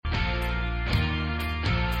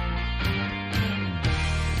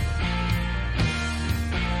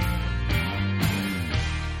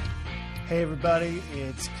Hey everybody,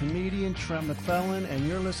 it's comedian Trent McClellan, and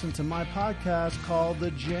you're listening to my podcast called The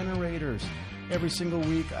Generators. Every single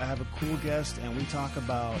week I have a cool guest and we talk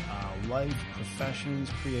about life, professions,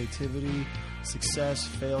 creativity, success,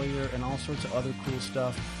 failure, and all sorts of other cool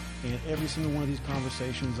stuff. And every single one of these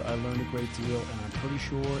conversations I learned a great deal, and I'm pretty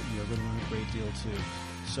sure you're going to learn a great deal too.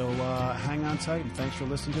 So hang on tight, and thanks for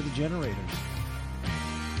listening to The Generators.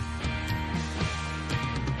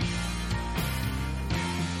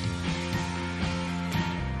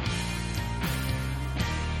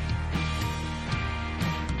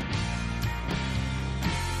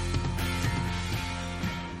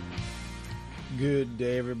 Good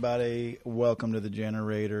day, everybody. Welcome to The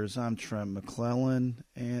Generators. I'm Trent McClellan,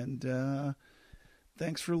 and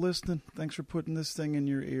thanks for listening. Thanks for putting this thing in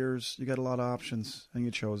your ears. You got a lot of options, and you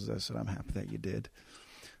chose this, and I'm happy that you did.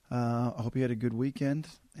 I hope you had a good weekend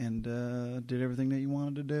and did everything that you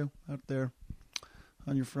wanted to do out there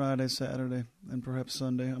on your Friday, Saturday, and perhaps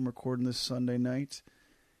Sunday. I'm recording this Sunday night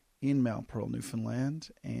in Mount Pearl, Newfoundland,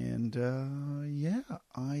 and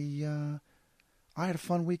I had a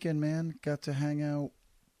fun weekend, man. Got to hang out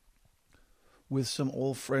with some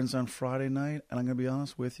old friends on Friday night, and I'm going to be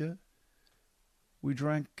honest with you. We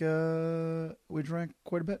drank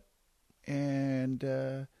quite a bit, and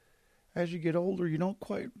as you get older, you don't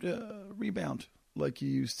quite rebound like you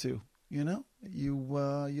used to. You know,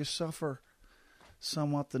 you suffer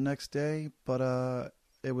somewhat the next day, but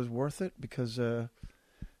it was worth it because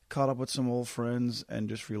caught up with some old friends and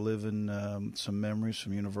just reliving some memories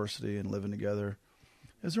from university and living together.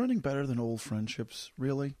 Is there anything better than old friendships,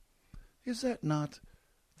 really? Is that not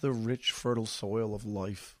the rich, fertile soil of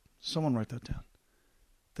life? Someone write that down.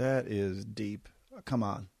 That is deep. Come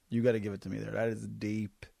on. You got to give it to me there. That is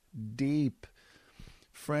deep, deep.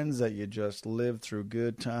 Friends that you just lived through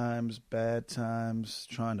good times, bad times,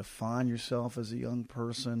 trying to find yourself as a young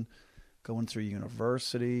person, going through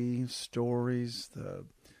university, stories, the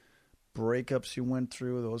breakups you went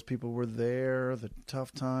through, those people were there, the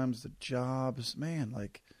tough times, the jobs. Man,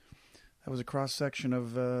 like, that was a cross-section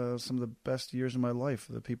of some of the best years of my life.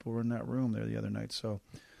 The people were in that room there the other night. So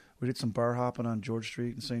we did some bar hopping on George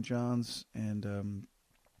Street in St. John's and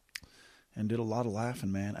did a lot of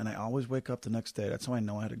laughing, man. And I always wake up the next day. That's how I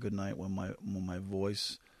know I had a good night, when my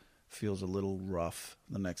voice feels a little rough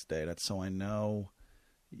the next day. That's how I know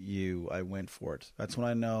I went for it. That's when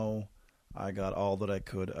I know I got all that I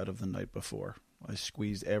could out of the night before. I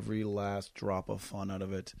squeezed every last drop of fun out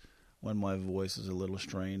of it when my voice is a little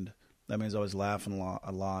strained. That means I was laughing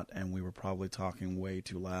a lot, and we were probably talking way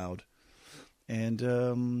too loud.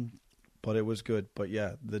 And but it was good. But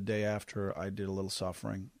yeah, the day after I did a little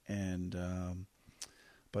suffering, and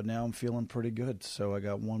but now I'm feeling pretty good. So I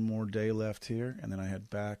got one more day left here, and then I head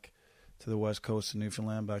back to the west coast of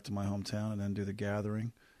Newfoundland, back to my hometown, and then do the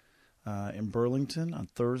gathering in Burlington on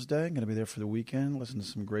Thursday. I'm going to be there for the weekend, listen to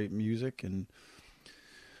some great music, and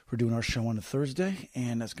we're doing our show on a Thursday,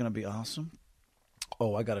 and that's going to be awesome.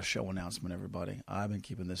 Oh, I got a show announcement, everybody. I've been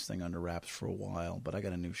keeping this thing under wraps for a while, but I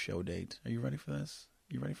got a new show date. Are you ready for this?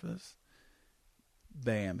 You ready for this?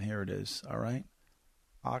 Bam, here it is, all right?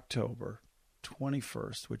 October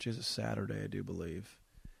 21st, which is a Saturday, I do believe.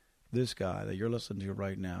 This guy that you're listening to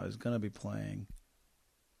right now is going to be playing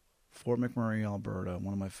Fort McMurray, Alberta,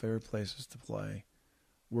 one of my favorite places to play.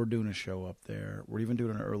 We're doing a show up there. We're even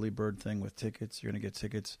doing an early bird thing with tickets. You're going to get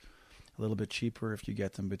tickets a little bit cheaper if you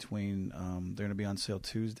get them between, they're going to be on sale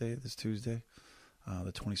this Tuesday,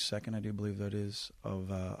 the 22nd, I do believe that is, of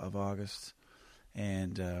August.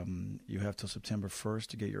 And you have till September 1st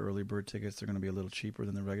to get your early bird tickets. They're going to be a little cheaper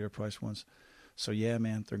than the regular price ones. So yeah,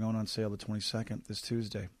 man, they're going on sale the 22nd, this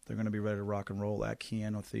Tuesday. They're going to be ready to rock and roll at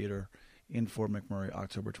Keano Theater in Fort McMurray,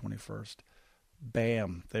 October 21st.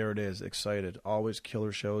 Bam, there it is, excited. Always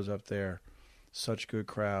killer shows up there. Such good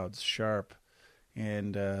crowds, sharp,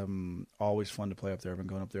 and always fun to play up there. I've been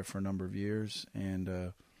going up there for a number of years,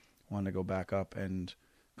 and wanted to go back up and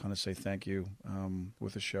kind of say thank you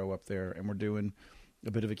with a show up there. And we're doing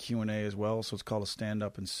a bit of a Q&A as well, so it's called a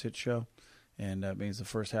stand-up and sit show. And that means the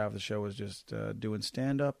first half of the show is just doing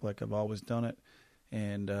stand-up like I've always done it.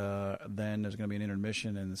 And then there's going to be an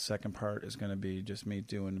intermission, and the second part is going to be just me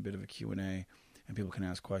doing a bit of a Q&A, and people can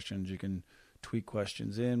ask questions. You can tweet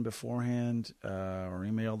questions in beforehand or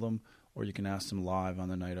email them, or you can ask them live on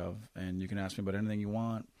the night of. And you can ask me about anything you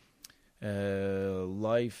want,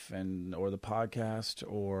 life or the podcast,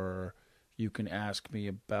 or you can ask me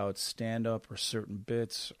about stand-up or certain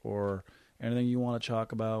bits or anything you want to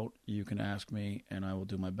talk about. You can ask me, and I will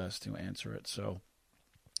do my best to answer it. So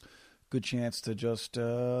good chance to just,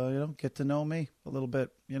 get to know me a little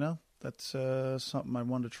bit, That's something I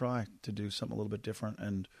wanted to try, to do something a little bit different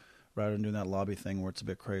and rather than doing that lobby thing where it's a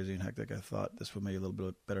bit crazy and hectic. I thought this would make it a little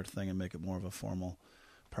bit better thing and make it more of a formal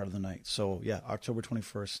part of the night. So, yeah, October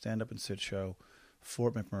 21st, stand-up and sit show,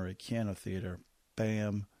 Fort McMurray, Keanu Theater,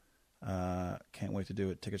 bam. Can't wait to do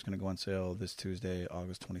it. Tickets going to go on sale this Tuesday,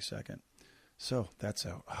 August 22nd. So, that's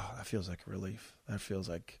out. Oh, that feels like a relief. That feels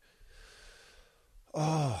like,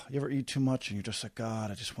 oh, you ever eat too much and you're just like, God,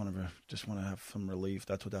 I just want to have some relief.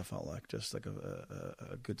 That's what that felt like. Just like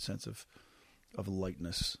a good sense of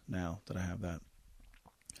lightness now that I have that.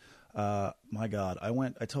 My God,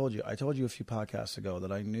 I told you a few podcasts ago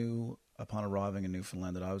that I knew upon arriving in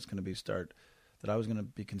Newfoundland that I was going to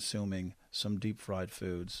be consuming some deep fried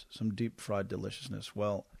foods, some deep fried deliciousness.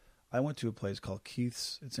 Well, I went to a place called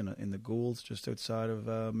Keith's. It's in the Goulds, just outside of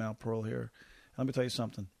Mount Pearl here. And let me tell you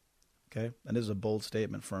something, okay? And this is a bold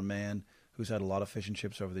statement for a man who's had a lot of fish and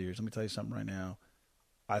chips over the years. Let me tell you something right now.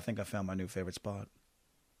 I think I found my new favorite spot.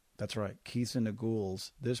 That's right, Keith's in the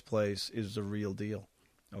Goulds. This place is the real deal.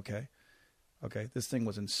 Okay, this thing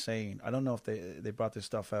was insane. I don't know if they brought this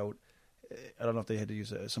stuff out. I don't know if they had to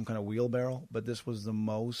use some kind of wheelbarrow, but this was the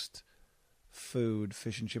most food,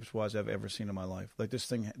 fish and chips wise, I've ever seen in my life. Like this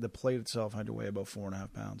thing, the plate itself had to weigh about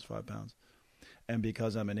 4.5 pounds, 5 pounds. And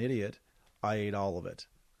because I'm an idiot, I ate all of it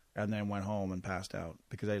and then went home and passed out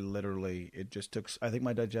because it just took, I think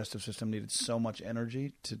my digestive system needed so much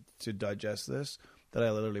energy to digest this that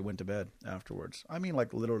I literally went to bed afterwards. I mean,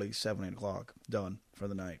 like literally 7, 8 o'clock, done for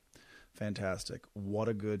the night. Fantastic. What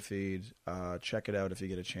a good feed. Check it out if you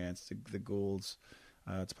get a chance. The Goulds,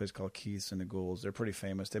 it's a place called Keith's and the Goulds. They're pretty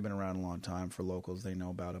famous. They've been around a long time. For locals, they know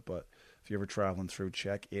about it. But if you're ever traveling through,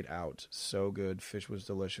 check it out. So good. Fish was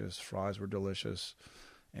delicious. Fries were delicious.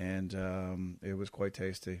 And it was quite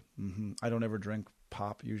tasty. I don't ever drink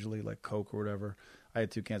pop usually, like Coke or whatever. I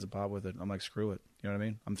had 2 cans of pop with it. I'm like, screw it. You know what I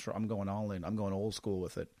mean? I'm going all in. I'm going old school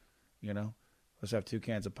with it. You know? Let's have 2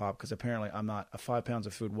 cans of pop because apparently 5 pounds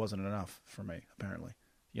of food wasn't enough for me, apparently.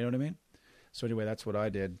 You know what I mean? So anyway, that's what I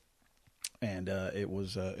did. And it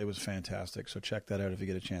was fantastic. So check that out if you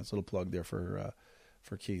get a chance. Little plug there for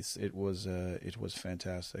Keith's. It was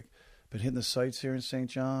fantastic. Been hitting the sites here in St.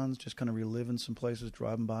 John's, just kind of reliving some places,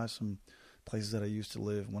 driving by some places that I used to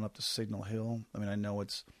live. Went up to Signal Hill. I mean, I know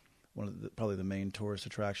it's one of probably the main tourist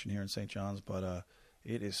attraction here in St. John's, but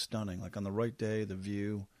it is stunning. Like on the right day, the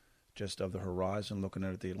view just of the horizon, looking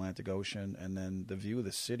out at the Atlantic Ocean, and then the view of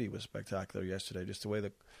the city was spectacular yesterday. Just the way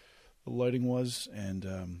the lighting was,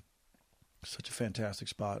 and such a fantastic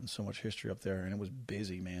spot and so much history up there. And it was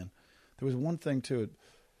busy, man. There was one thing to it.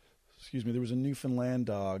 Excuse me. There was a Newfoundland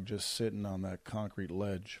dog just sitting on that concrete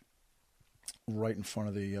ledge right in front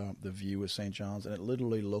of the view of St. John's, and it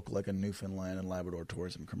literally looked like a Newfoundland and Labrador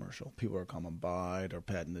tourism commercial. People are coming by, they're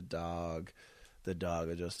petting the dog. The dog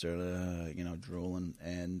is just drooling,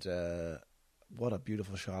 and what a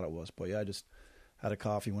beautiful shot it was. But yeah, I just had a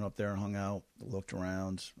coffee, went up there and hung out, looked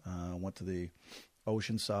around, went to the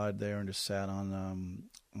ocean side there and just sat on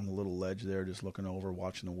the little ledge there, just looking over,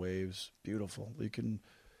 watching the waves. Beautiful.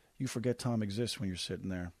 You forget time exists when you're sitting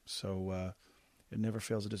there. So it never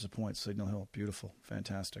fails to disappoint. Signal Hill, beautiful,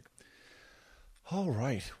 fantastic. All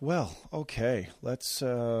right. Well, okay. Let's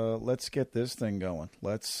get this thing going.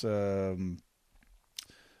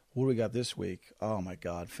 What do we got this week? Oh my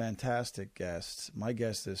God, fantastic guests. My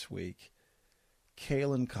guest this week,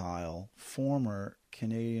 Kaylyn Kyle, former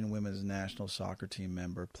Canadian women's national soccer team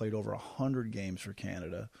member, played over 100 games for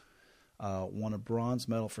Canada, won a bronze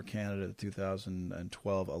medal for Canada at the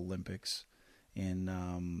 2012 Olympics in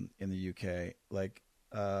the UK.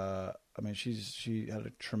 She had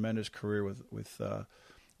a tremendous career with the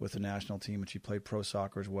national team, and she played pro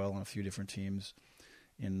soccer as well on a few different teams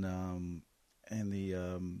in the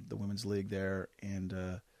women's league there.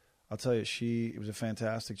 And I'll tell you, it was a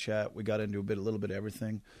fantastic chat. We got into a little bit of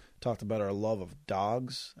everything. Talked about our love of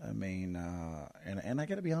dogs. I mean, and I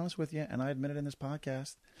got to be honest with you, and I admit it in this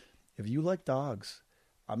podcast. If you like dogs,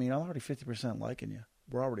 I mean, I'm already 50% liking you.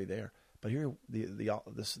 We're already there. But here, the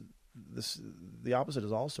opposite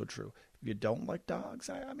is also true. If you don't like dogs,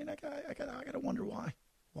 I gotta wonder why.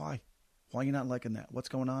 Why are you not liking that? What's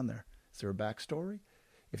going on there? Is there a backstory?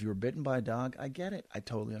 If you were bitten by a dog, I get it. I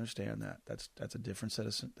totally understand that. That's a different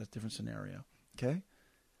different scenario. Okay,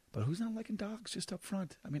 but who's not liking dogs just up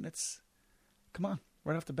front? I mean, come on,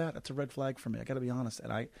 right off the bat, that's a red flag for me. I got to be honest,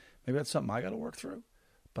 and maybe that's something I got to work through.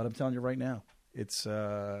 But I'm telling you right now, it's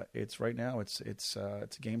a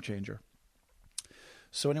game changer.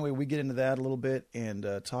 So anyway, we get into that a little bit and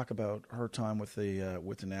talk about her time with the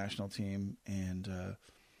national team, and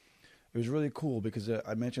it was really cool because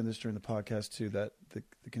I mentioned this during the podcast too, that the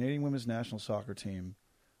Canadian women's national soccer team,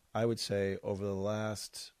 I would say over the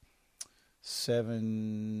last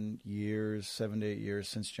 7 to 8 years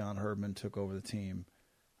since John Herdman took over the team,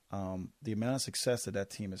 the amount of success that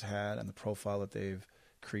team has had and the profile that they've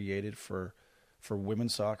created for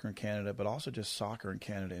women's soccer in Canada, but also just soccer in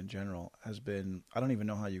Canada in general, has been, I don't even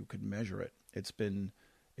know how you could measure it. It's been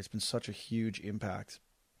such a huge impact.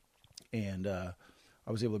 And I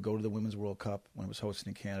was able to go to the Women's World Cup when I was hosting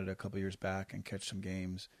in Canada a couple of years back and catch some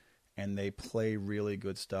games, and they play really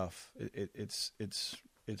good stuff. It's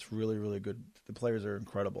really, really good. The players are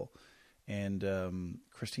incredible. And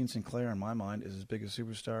Christine Sinclair, in my mind, is as big a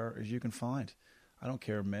superstar as you can find. I don't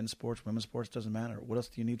care, men's sports, women's sports, doesn't matter. What else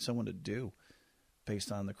do you need someone to do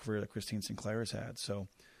based on the career that Christine Sinclair has had? So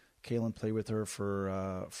Kaylyn played with her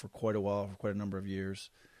for quite a while, for quite a number of years.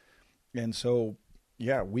 And so,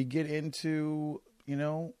 yeah, we get into,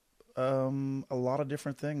 a lot of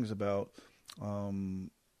different things about,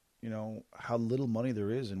 how little money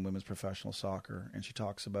there is in women's professional soccer. And she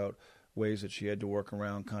talks about ways that she had to work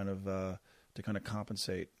around to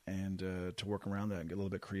compensate and to work around that and get a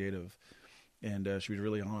little bit creative. And she was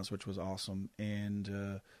really honest, which was awesome.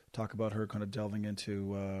 And talk about her kind of delving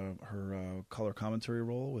into her color commentary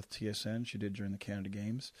role with TSN she did during the Canada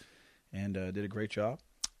Games, and did a great job.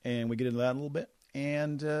 And we get into that a little bit.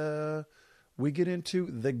 And we get into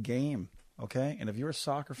the game, okay? And if you're a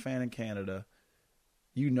soccer fan in Canada,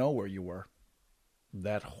 you know where you were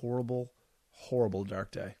that horrible, horrible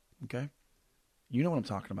dark day, okay? You know what I'm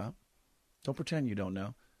talking about. Don't pretend you don't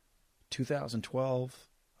know. 2012,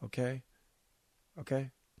 okay?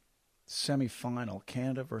 Okay? Semi-final,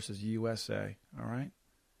 Canada versus USA, all right?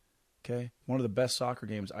 Okay? One of the best soccer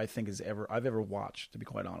games I think I've ever watched, to be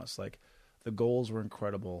quite honest. Like, the goals were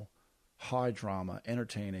incredible, high drama,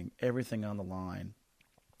 entertaining, everything on the line.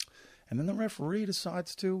 And then the referee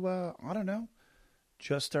decides to,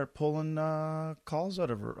 just start pulling calls out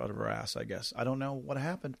of her ass, I guess. I don't know what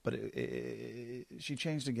happened, but she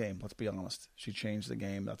changed the game, let's be honest. She changed the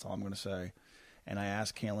game, that's all I'm going to say. And I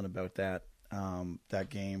asked Kaylyn about that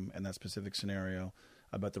game and that specific scenario,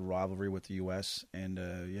 about the rivalry with the U.S. And,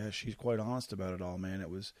 she's quite honest about it all, man. It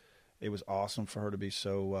was awesome for her to be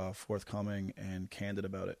so forthcoming and candid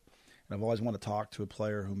about it. And I've always wanted to talk to a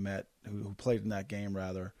player who played in that game,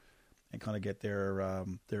 rather, and kind of get their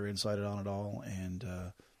insight on it all. And,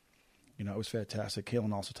 it was fantastic.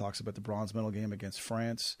 Kaylyn also talks about the bronze medal game against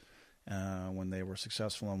France when they were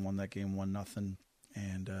successful and won that game 1-0.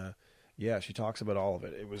 And, she talks about all of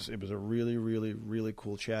it. It was a really, really, really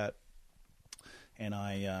cool chat. And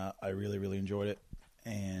I really, really enjoyed it.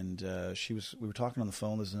 And we were talking on the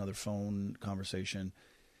phone. There's another phone conversation.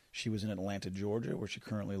 She was in Atlanta, Georgia, where she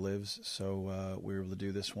currently lives. So we were able to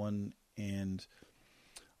do this one. And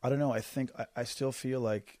I don't know. I still feel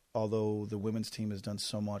like, although the women's team has done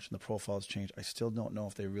so much and the profile's changed, I still don't know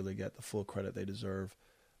if they really get the full credit they deserve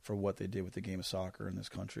for what they did with the game of soccer in this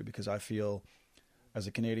country. Because I feel, as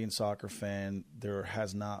a Canadian soccer fan, there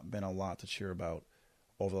has not been a lot to cheer about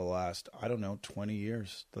over the last, 20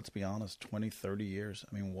 years. Let's be honest, 20, 30 years.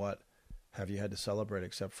 I mean, what have you had to celebrate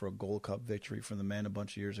except for a Gold Cup victory from the men a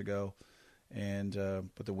bunch of years ago? And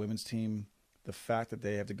but the women's team, the fact that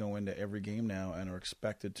they have to go into every game now and are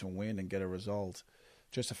expected to win and get a result,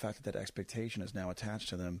 just the fact that expectation is now attached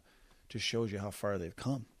to them, just shows you how far they've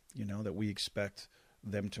come. That we expect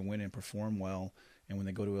them to win and perform well. And when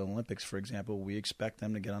they go to the Olympics, for example, we expect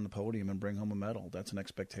them to get on the podium and bring home a medal. That's an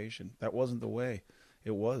expectation. That wasn't the way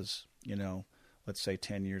it was, let's say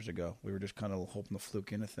 10 years ago. We were just kind of hoping to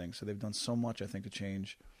fluke into things. So they've done so much, I think, to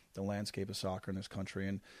change the landscape of soccer in this country.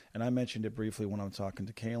 And I mentioned it briefly when I was talking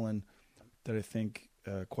to Kaylyn, that I think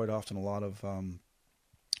quite often a lot of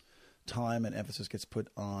time and emphasis gets put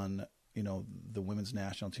on, the women's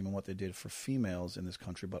national team and what they did for females in this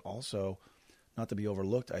country, but also, not to be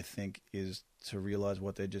overlooked, I think, is to realize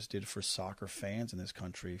what they just did for soccer fans in this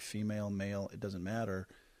country. Female, male, it doesn't matter.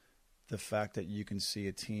 The fact that you can see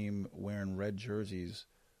a team wearing red jerseys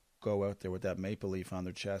go out there with that maple leaf on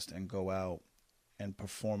their chest and go out and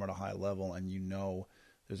perform at a high level, and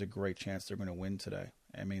there's a great chance they're going to win today.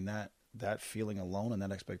 I mean, that feeling alone and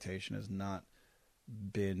that expectation has not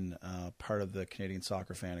been part of the Canadian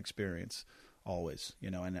soccer fan experience always,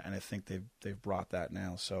 and I think they've brought that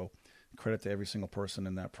now. So credit to every single person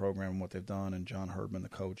in that program and what they've done, and John Herdman, the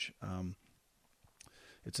coach.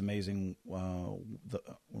 It's amazing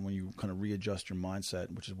when you kind of readjust your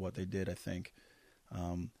mindset, which is what they did, I think,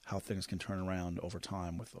 how things can turn around over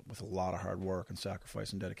time with a lot of hard work and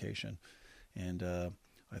sacrifice and dedication. And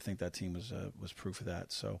I think that team was proof of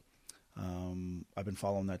that. So I've been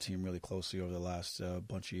following that team really closely over the last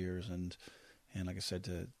bunch of years. And like I said,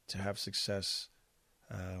 to have success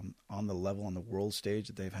on the level, on the world stage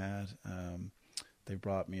that they've had, they've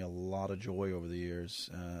brought me a lot of joy over the years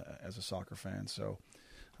as a soccer fan. So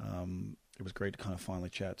it was great to kind of finally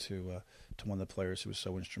chat to one of the players who was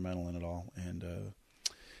so instrumental in it all. And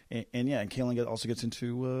Kaylyn also gets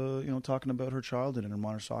into talking about her childhood and her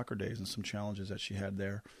minor soccer days and some challenges that she had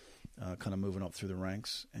there, kind of moving up through the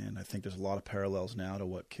ranks. And I think there's a lot of parallels now to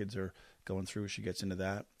what kids are going through as she gets into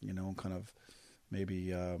that, kind of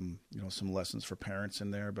maybe some lessons for parents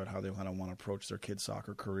in there about how they kind of want to approach their kids'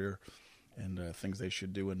 soccer career and things they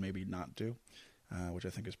should do and maybe not do, which I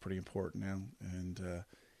think is pretty important now.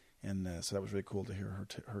 And so that was really cool to hear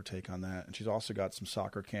her take on that. And she's also got some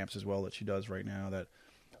soccer camps as well that she does right now that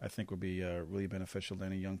I think would be really beneficial to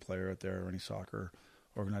any young player out there or any soccer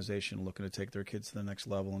organization looking to take their kids to the next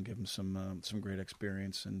level and give them some great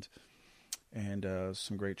experience and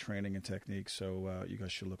some great training and techniques. So you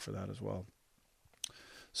guys should look for that as well.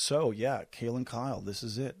 So yeah, Kaylyn Kyle, this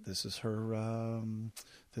is it. This is her.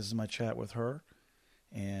 This is my chat with her.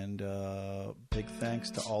 And big thanks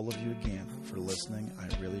to all of you again for listening. I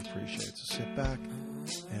really appreciate it. So sit back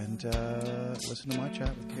and listen to my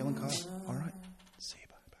chat with Kaylyn Kyle. All right. See you.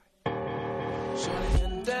 Bye-bye.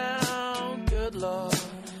 Shutting down, good Lord.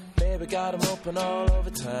 Baby got 'em open all over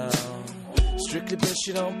town. Strictly bitch,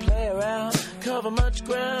 you don't play around. Cover much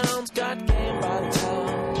ground, got game by the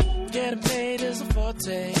town. Getting paid is a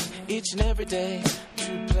forte, each and every day.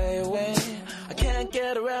 To play away, I can't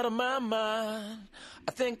get her out of my mind.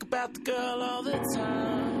 I think about the girl all the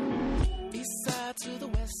time. East side to the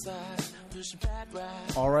west side, pushing back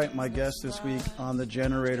right. All right, my guest this week on the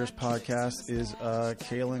Generators podcast is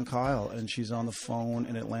Kaylyn Kyle, and she's on the phone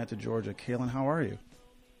in Atlanta, Georgia. Kaylyn, how are you?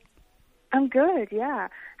 I'm good, yeah.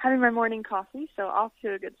 Having my morning coffee, so off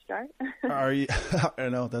to a good start. Are you? I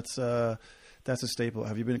know that's a staple.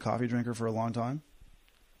 Have you been a coffee drinker for a long time?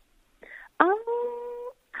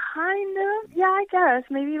 Kind of. Yeah, I guess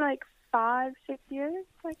maybe like 5-6 years.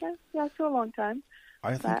 I guess. Yeah, it's a long time.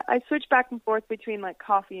 I switch back and forth between like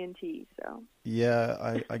coffee and tea. So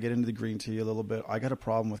yeah, I get into the green tea a little bit. I got a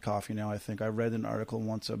problem with coffee now. I think I read an article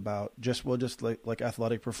once about just like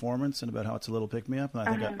athletic performance and about how it's a little pick me up, and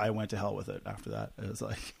I think I went to hell with it after that. It was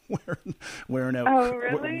like wearing out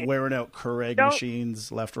wearing out Keurig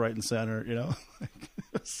machines left, right, and center.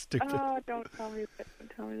 Stupid. Oh, don't tell me that.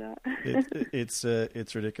 Don't tell me that.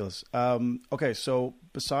 It's ridiculous. Okay, so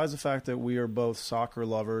besides the fact that we are both soccer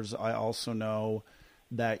lovers, I also know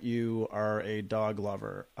that you are a dog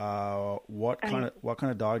lover. What kind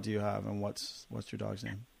of dog do you have, and what's your dog's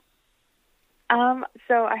name?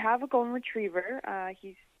 So I have a golden retriever.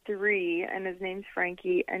 He's 3, and his name's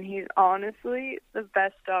Frankie, and he's honestly the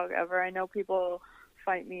best dog ever. I know people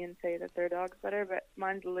fight me and say that their dog's better, but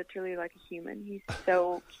mine's literally like a human. He's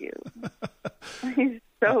so cute. He's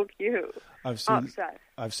so cute. I've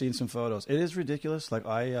seen some photos. It is ridiculous. Like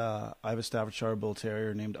I have a Staffordshire Bull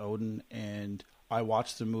Terrier named Odin, and I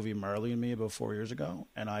watched the movie Marley and Me about 4 years ago,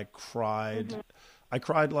 and I cried. Mm-hmm. I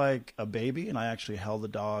cried like a baby, and I actually held the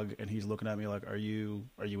dog, and he's looking at me like, "Are you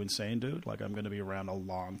insane, dude? Like I'm going to be around a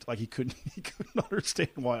long time." Like he couldn't understand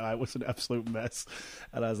why I was an absolute mess,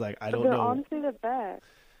 and I was like, "I don't know." They're honestly the best.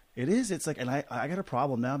 It is. It's like, and I got a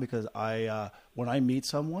problem now because when I meet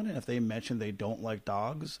someone and if they mention they don't like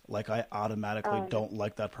dogs, like I automatically don't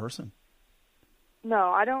like that person.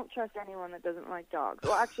 No, I don't trust anyone that doesn't like dogs.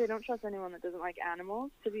 Well, actually, I don't trust anyone that doesn't like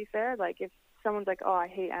animals, to be fair. Like, if someone's like, oh, I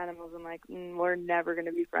hate animals, I'm like, we're never going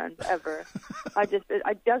to be friends, ever.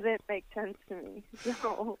 It doesn't make sense to me.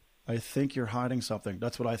 So I think you're hiding something.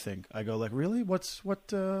 That's what I think. I go like, really? Like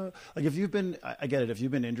if you've been, I get it. If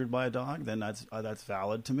you've been injured by a dog, then that's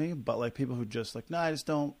valid to me. But like people who just like,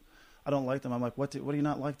 I don't like them. I'm like, what do you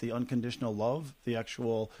not like? The unconditional love, the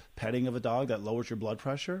actual petting of a dog that lowers your blood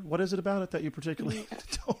pressure. What is it about it that you particularly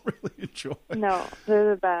don't really enjoy? No,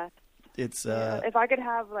 they're the best. It's if I could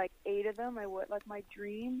have like 8 of them, I would. Like my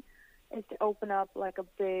dream is to open up like a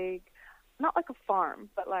big, not like a farm,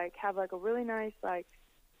 but like have like a really nice like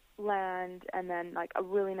land and then like a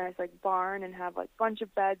really nice like barn and have like a bunch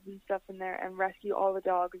of beds and stuff in there and rescue all the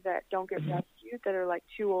dogs that don't get rescued, that are like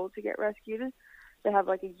too old to get rescued. They have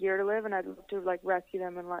like a year to live, and I'd love to like rescue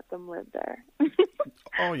them and let them live there.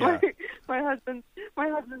 Oh yeah. My husband's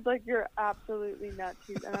like, you're absolutely nuts.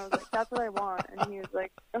 And I was like, that's what I want. And he was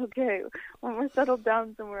like, okay, when we're settled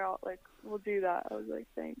down somewhere else, like we'll do that. I was like,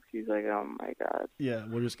 thanks. He's like, oh my god. Yeah,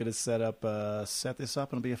 we're just gonna set this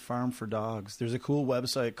up and it'll be a farm for dogs. There's a cool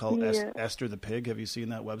website called Esther the Pig. Have you seen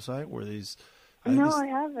that website where these? I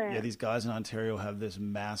haven't. Yeah, these guys in Ontario have this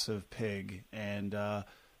massive pig, and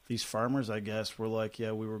these farmers, I guess, were like,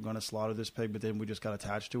 yeah, we were going to slaughter this pig, but then we just got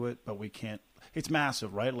attached to it, but we can't. It's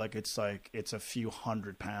massive, right? Like it's a few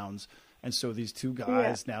 100 pounds, And so these two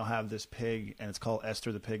guys now have this pig, and it's called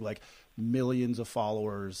Esther the Pig, like millions of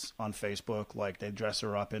followers on Facebook. Like they dress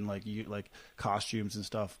her up in like costumes and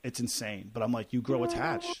stuff. It's insane. But I'm like, you grow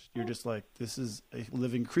attached. You're just like, this is a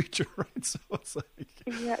living creature, right? So it's like,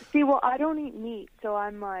 yeah. See, well, I don't eat meat, so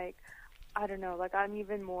I'm like, I don't know, like I'm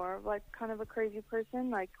even more like kind of a crazy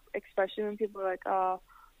person. Like especially when people are like, oh,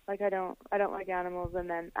 like I don't like animals, and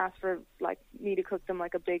then ask for like me to cook them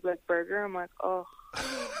like a big like burger. I'm like, oh.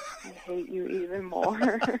 I hate you even more.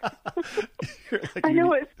 like, I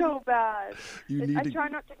know it's so bad. I try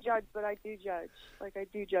not to judge, but I do judge. Like, I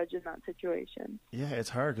do judge in that situation. Yeah, it's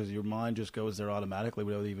hard because your mind just goes there automatically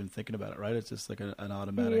without even thinking about it, right? It's just like an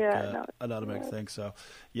automatic, thing. So,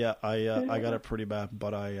 yeah, I got it pretty bad,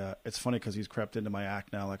 but it's funny because he's crept into my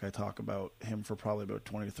act now. Like, I talk about him for probably about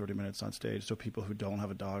 20 to 30 minutes on stage. So people who don't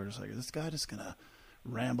have a dog are just like, is this guy just going to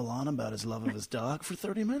ramble on about his love of his dog for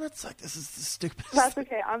 30 minutes? Like, this is the stupidest That's thing.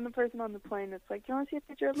 okay. I'm the person on the plane that's like, do you want to see a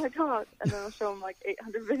picture of my dog? And then I'll show them like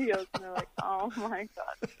 800 videos, and they're like, oh my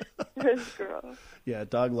God, this girl. Yeah,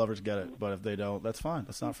 dog lovers get it, but if they don't, that's fine.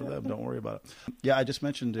 That's not for them. Don't worry about it. Yeah, I just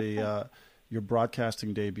mentioned your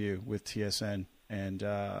broadcasting debut with TSN, and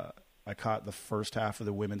I caught the first half of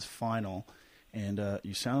the women's final, and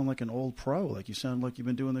you sound like an old pro. Like, you sound like you've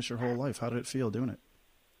been doing this your whole life. How did it feel doing it?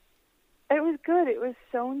 It was good. It was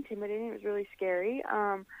so intimidating. It was really scary.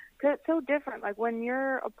 'Cause it's so different. Like when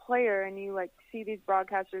you're a player and you like see these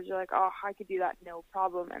broadcasters, you're like, oh, I could do that, no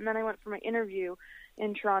problem. And then I went for my interview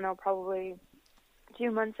in Toronto probably 2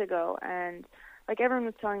 months ago, and like everyone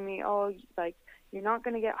was telling me, oh, like you're not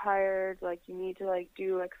going to get hired. Like you need to like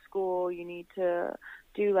do like school. You need to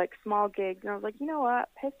do like small gigs. And I was like, you know what?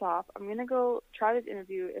 Piss off. I'm going to go try this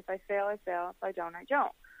interview. If I fail, I fail. If I don't, I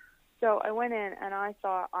don't. So I went in, and I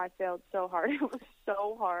thought I failed so hard. It was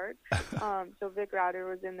so hard. So Vic Router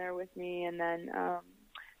was in there with me, and then a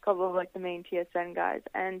couple of, like, the main TSN guys.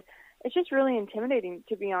 And it's just really intimidating,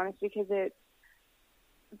 to be honest, because it's,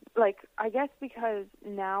 like, I guess because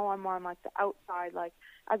now I'm on, like, the outside. Like,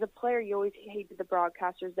 as a player, you always hated the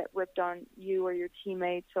broadcasters that ripped on you or your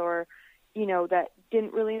teammates or, you know, that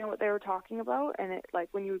didn't really know what they were talking about. And, it like,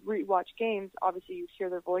 when you would rewatch games, obviously you'd hear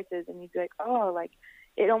their voices, and you'd be like, oh, like,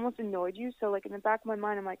 it almost annoyed you. So, like, in the back of my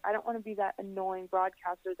mind, I'm like, I don't want to be that annoying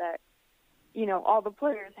broadcaster that, you know, all the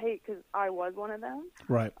players hate, because I was one of them.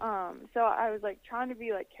 Right. So I was, like, trying to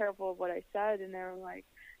be, like, careful of what I said, and they were like,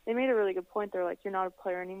 they made a really good point. They're like, you're not a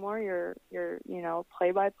player anymore. You're you know,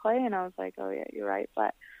 play-by-play. And I was like, oh, yeah, you're right.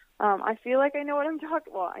 But I feel like I know what I'm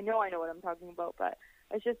talking – well, I know what I'm talking about, but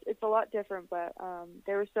it's a lot different. But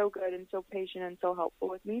they were so good and so patient and so helpful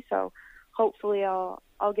with me. So hopefully I'll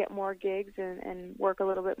get more gigs and work a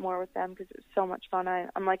little bit more with them, because it's so much fun.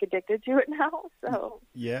 I'm like addicted to it now. So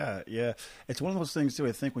yeah, it's one of those things too.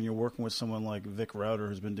 I think when you're working with someone like Vic Router,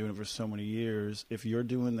 who's been doing it for so many years, if you're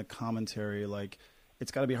doing the commentary, like,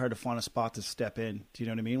 it's got to be hard to find a spot to step in. Do you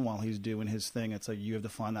know what I mean? While he's doing his thing, it's like you have to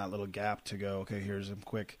find that little gap to go, okay, here's a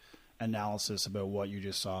quick analysis about what you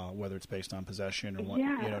just saw, whether it's based on possession or what. You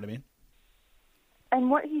know what I mean? And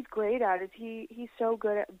what he's great at is he's so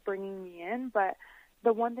good at bringing me in. But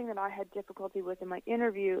the one thing that I had difficulty with in my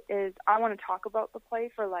interview is I want to talk about the play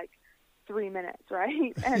for like 3 minutes,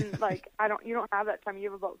 right? And like you don't have that time. You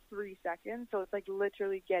have about 3 seconds, so it's like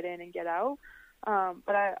literally get in and get out.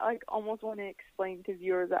 But I like almost want to explain to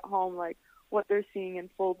viewers at home like what they're seeing in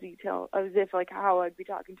full detail, as if like how I'd be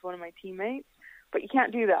talking to one of my teammates. But you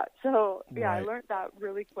can't do that. So yeah, right. I learned that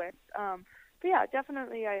really quick. But yeah,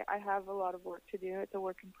 definitely I have a lot of work to do. It's a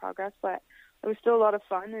work in progress, but it was still a lot of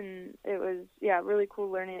fun, and it was, really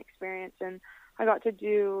cool learning experience. And I got to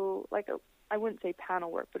do like I wouldn't say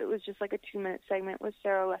panel work, but it was just like a 2-minute segment with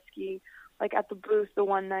Sarah Lesky, like at the booth the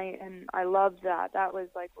one night, and I loved that. That was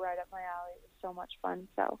like right up my alley. It was so much fun.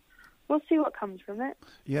 So we'll see what comes from it.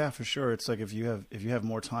 Yeah, for sure. It's like if you have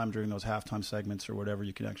more time during those halftime segments or whatever,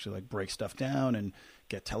 you can actually like break stuff down and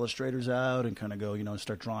get telestrators out and kind of go,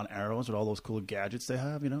 start drawing arrows with all those cool gadgets they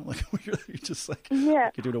have, like you're just like, yeah.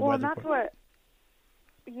 You do the well, weather that's what.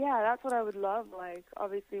 Yeah, that's what I would love. Like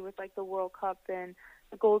obviously with like the World Cup and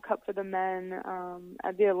the Gold Cup for the men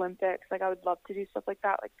at the Olympics, like I would love to do stuff like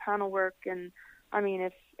that, like panel work. And I mean,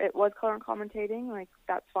 if it was color and commentating, like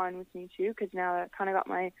that's fine with me too, because now I kind of got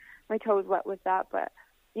my toes wet with that. But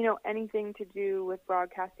anything to do with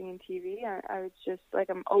broadcasting and TV, I was just like,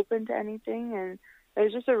 I'm open to anything. And it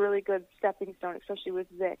was just a really good stepping stone, especially with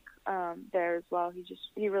Vic there as well.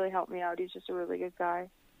 He really helped me out. He's just a really good guy.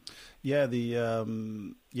 Yeah,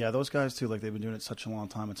 those guys too, like they've been doing it such a long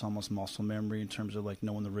time. It's almost muscle memory in terms of like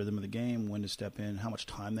knowing the rhythm of the game, when to step in, how much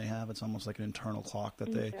time they have. It's almost like an internal clock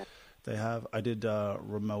that They have. I did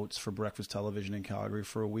remotes for breakfast television in Calgary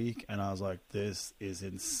for a week, and I was like, this is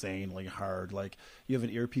insanely hard. Like, you have an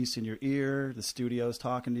earpiece in your ear, the studio's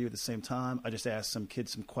talking to you at the same time. I just asked some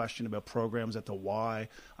kids some question about programs at the Y.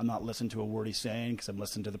 I'm not listening to a word he's saying because I'm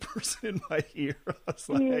listening to the person in my ear. I was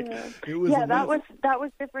like, it was amazing. that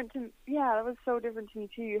was different to that was so different to me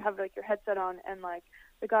too. You have like your headset on, and like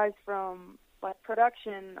the guys from like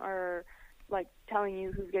production are like telling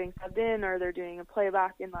you who's getting subbed in, or they're doing a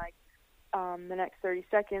playback in like the next 30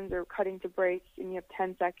 seconds, or cutting to break, and you have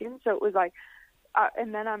 10 seconds. So it was like,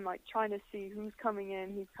 and then I'm like trying to see who's coming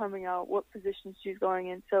in, who's coming out, what position she's going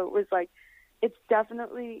in. So it was like, it's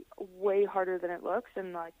definitely way harder than it looks,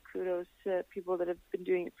 and like kudos to people that have been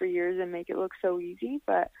doing it for years and make it look so easy.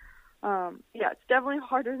 But it's definitely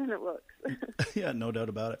harder than it looks. Yeah, no doubt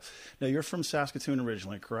about it. Now, you're from Saskatoon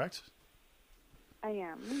originally, correct? I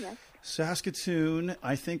am, yes. Saskatoon,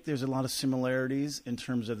 I think there's a lot of similarities in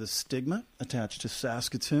terms of the stigma attached to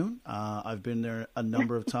Saskatoon. I've been there a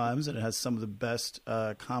number of times, and it has some of the best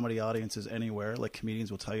comedy audiences anywhere. Like,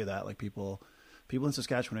 comedians will tell you that. Like, people in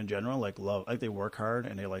Saskatchewan in general, like they work hard,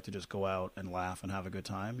 and they like to just go out and laugh and have a good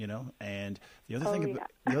time, you know. And the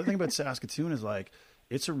other thing about Saskatoon is like,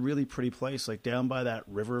 it's a really pretty place, like down by that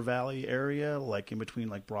river valley area, like in between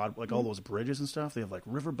like all those bridges and stuff. They have like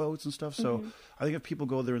river boats and stuff. So I think if people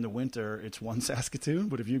go there in the winter, it's one Saskatoon.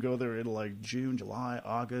 But if you go there in like June, July,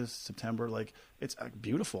 August, September, like it's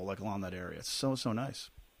beautiful, like along that area. It's so nice.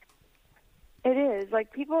 It is.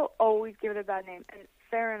 Like, people always give it a bad name, and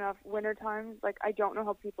fair enough. Winter times, like, I don't know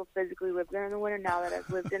how people physically live there in the winter now that I've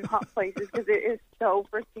lived in hot places, because it is so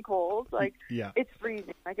freaking cold. Like, It's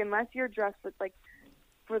freezing. Like, unless you're dressed with like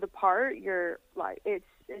for the part, you're like, it's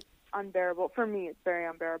unbearable. For me, it's very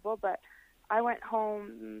unbearable. But I went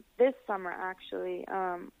home this summer, actually.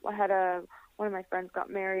 I had one of my friends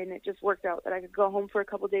got married, and it just worked out that I could go home for a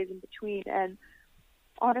couple of days in between. And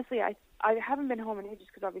honestly, I haven't been home in ages,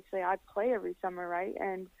 because obviously I play every summer, right?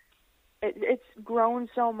 And it's grown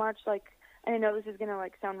so much. Like, and I know this is gonna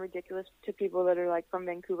like sound ridiculous to people that are like from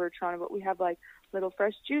Vancouver, Toronto, but we have like little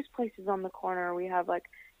fresh juice places on the corner. We have like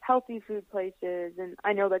healthy food places, and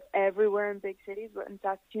I know that's everywhere in big cities, but in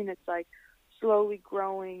Saskatoon it's like slowly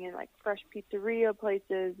growing, and like fresh pizzeria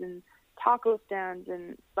places and taco stands.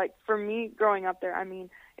 And like, for me growing up there, I mean,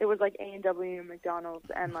 it was like A&W and McDonald's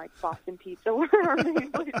and like Boston Pizza were our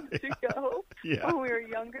main places to go when we were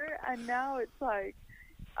younger. And now it's like,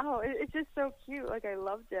 it's just so cute. Like, I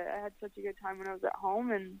loved it. I had such a good time when I was at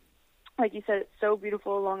home, and like you said, it's so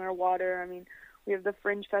beautiful along our water. I mean, we have the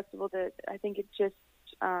Fringe Festival that I think it just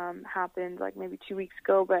happened like maybe 2 weeks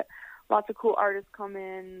ago, but lots of cool artists come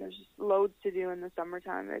in. There's just loads to do in the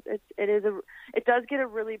summertime. It does get a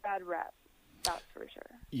really bad rep, that's for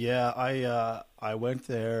sure. Yeah, I went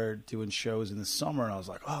there doing shows in the summer, and I was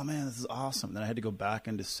like, oh man, this is awesome. Then I had to go back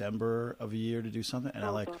in December of a year to do something, and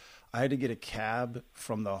I had to get a cab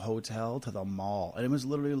from the hotel to the mall, and it was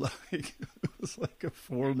literally like a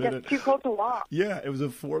 4-minute. It's too cold to walk. Yeah, it was a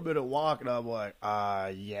 4-minute walk, and I'm like,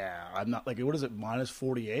 I'm not like, what is it,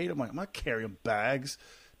 -48? I'm like, I'm not carrying bags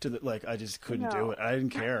to the, like, I just couldn't do it. I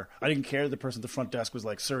didn't care. The person at the front desk was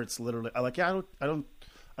like, sir, it's literally, I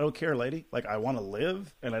don't care, lady. Like, I want to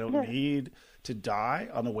live, and I don't need to die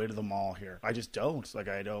on the way to the mall here. I just don't. Like,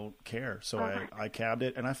 I don't care. So I cabbed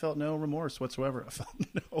it, and I felt no remorse whatsoever. I felt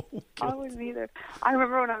no guilt. I wouldn't either. I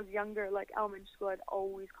remember when I was younger, like elementary school, I'd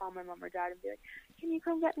always call my mom or dad and be like, can you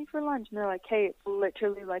come get me for lunch? And they're like, hey, it's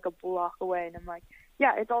literally like a block away. And I'm like,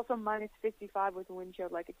 yeah, it's also -55 with a wind chill.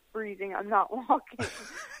 Like, it's freezing. I'm not walking.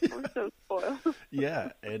 I'm so spoiled.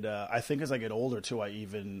 Yeah, and I think as I get older too, I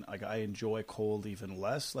enjoy cold even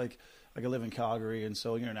less. Like I live in Calgary, and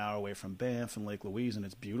so you're an hour away from Banff and Lake Louise, and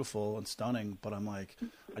it's beautiful and stunning. But I'm like,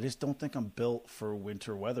 I just don't think I'm built for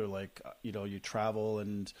winter weather. Like, you travel,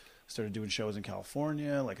 and started doing shows in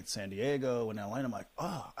California, like in San Diego and LA. And I'm like,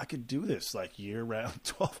 I could do this like year round,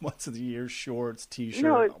 12 months of the year, shorts, t-shirt.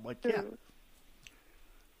 No, I'm like, yeah.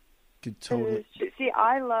 Could totally. See,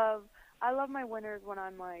 I love my winters when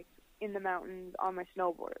I'm like in the mountains on my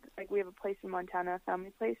snowboard. Like, we have a place in Montana, a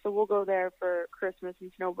family place, so we'll go there for Christmas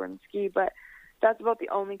and snowboard and ski. But that's about the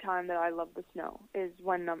only time that I love the snow, is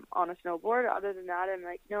when I'm on a snowboard. Other than that, I'm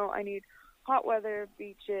like, no, I need hot weather,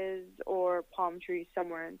 beaches, or palm trees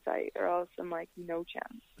somewhere in sight, or else I'm like, no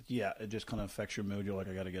chance. Yeah, it just kind of affects your mood. You're like,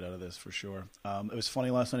 I got to get out of this for sure. It was funny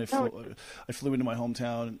last night. I flew into my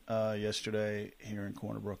hometown yesterday here in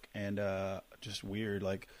Corner Brook, and just weird.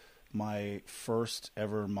 Like, my first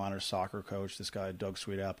ever minor soccer coach, this guy Doug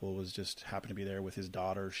Sweetapple, was just happened to be there with his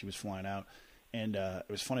daughter. She was flying out, and it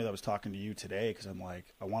was funny that I was talking to you today, because I'm like,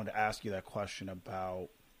 I wanted to ask you that question about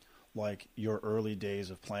like your early days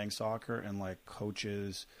of playing soccer and like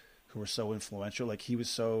coaches who were so influential? Like he was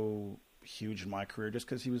so huge in my career just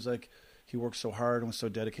because he worked so hard and was so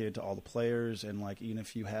dedicated to all the players. And like, even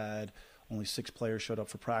if you had only 6 players showed up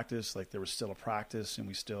for practice, like there was still a practice, and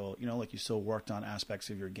we still, like you still worked on aspects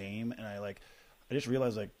of your game. And I just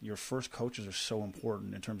realized like your first coaches are so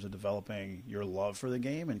important in terms of developing your love for the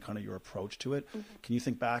game and kind of your approach to it. Mm-hmm. Can you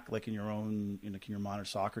think back like in your own, in your minor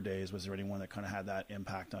soccer days, was there anyone that kind of had that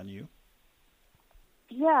impact on you?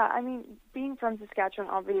 Yeah, I mean, being from Saskatchewan,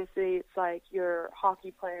 obviously it's like your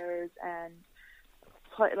hockey players and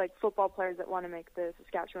like football players that want to make the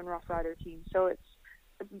Saskatchewan Rough Rider team. So it's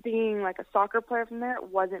being like a soccer player from there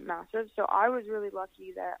wasn't massive. So I was really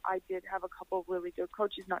lucky that I did have a couple of really good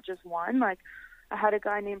coaches, not just one. Like I had a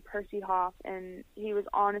guy named Percy Hoff, and he was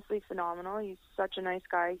honestly phenomenal. He's such a nice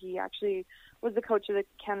guy. He actually was the coach of the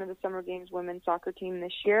Canada Summer Games women's soccer team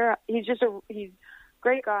this year. He's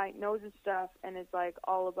great guy, knows his stuff, and is like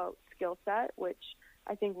all about skill set, which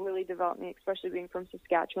I think really developed me, especially being from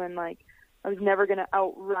Saskatchewan. Like I was never going to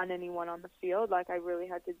outrun anyone on the field. Like I really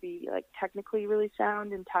had to be like technically really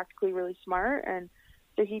sound and tactically really smart, and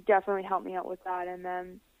so he definitely helped me out with that. And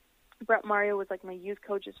then Brett Mario was like my youth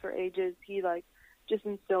coaches for ages. He like just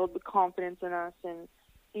instilled the confidence in us and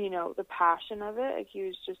the passion of it. Like, he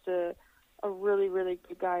was just a really, really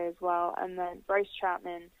good guy as well. And then Bryce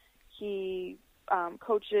Chapman, he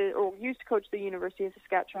coaches or used to coach the University of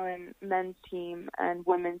Saskatchewan men's team and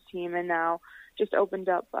women's team, and now just opened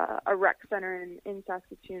up a rec center in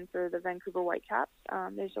Saskatoon for the Vancouver Whitecaps.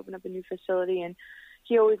 They just opened up a new facility, and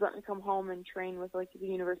he always let me come home and train with like the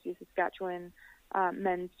University of Saskatchewan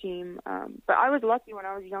men's team. But I was lucky when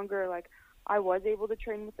I was younger. Like I was able to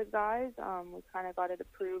train with the guys. We kind of got it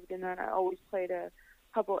approved, and then I always played a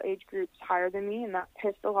couple age groups higher than me, and that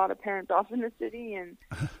pissed a lot of parents off in the city. And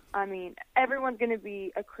I mean, everyone's going to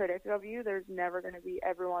be a critic of you. There's never going to be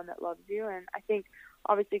everyone that loves you. And I think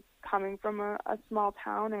obviously coming from a small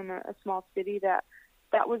town and a small city, that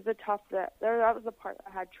was the that was the part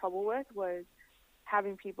I had trouble with, was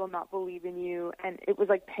having people not believe in you. And it was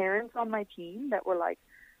like parents on my team that were like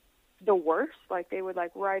the worst. Like they would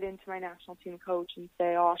like write into my national team coach and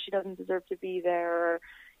say, oh, she doesn't deserve to be there. Or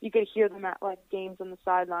you could hear them at like games on the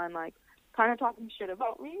sideline, like kind of talking shit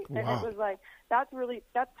about me. Wow. And it was like, that's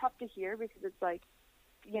tough to hear, because it's like,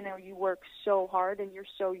 you work so hard and you're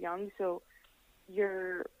so young. So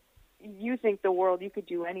you think the world, you could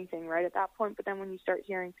do anything right at that point. But then when you start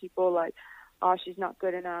hearing people like, oh, she's not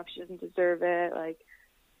good enough, she doesn't deserve it, like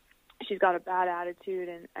she's got a bad attitude,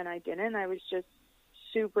 and I didn't. I was just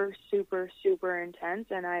super, super, super intense,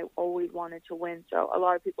 and I always wanted to win. So a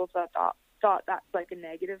lot of people thought that's like a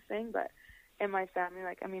negative thing, but in my family,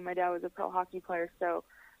 like, I mean, my dad was a pro hockey player, so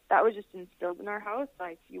that was just instilled in our house.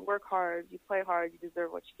 Like, you work hard, you play hard, you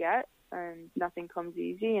deserve what you get, and nothing comes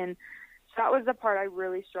easy. And so that was the part I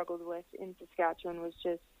really struggled with in Saskatchewan, was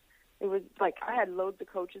just, it was like, I had loads of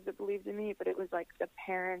coaches that believed in me, but it was like the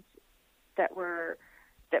parents that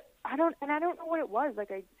I don't know what it was.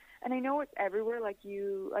 Like, I know it's everywhere. Like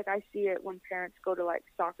I see it when parents go to like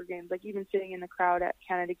soccer games, like even sitting in the crowd at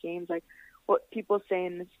Canada games, like what people say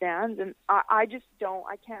in the stands. And I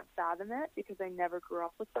can't fathom it, because I never grew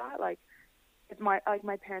up with that. Like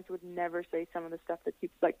my parents would never say some of the stuff that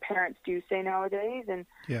people, like parents do say nowadays. And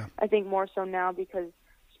yeah. I think more so now, because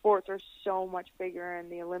sports are so much bigger,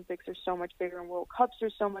 and the Olympics are so much bigger, and World Cups are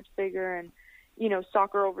so much bigger, and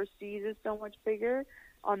soccer overseas is so much bigger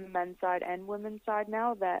on the men's side and women's side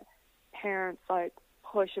now, that parents like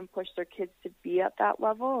push their kids to be at that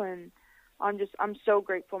level. And I'm so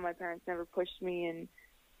grateful my parents never pushed me and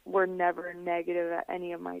were never negative at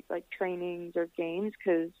any of my like trainings or games,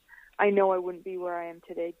 because I know I wouldn't be where I am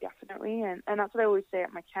today, definitely. And that's what I always say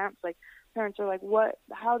at my camps. Like, parents are like,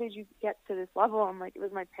 how did you get to this level? I'm like, it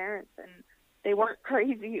was my parents, and they weren't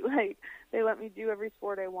crazy. Like, they let me do every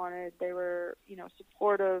sport I wanted. They were,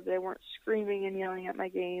 supportive. They weren't screaming and yelling at my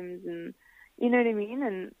games, and you know what I mean?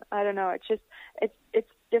 And I don't know, it's just, it's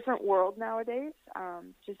different world nowadays.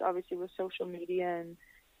 Just obviously with social media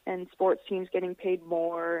and sports teams getting paid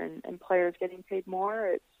more and players getting paid more.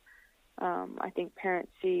 It's, I think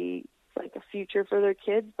parents see like a future for their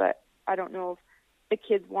kids, but I don't know if the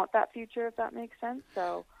kids want that future, if that makes sense.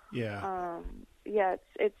 So yeah,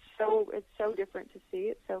 it's so different to see.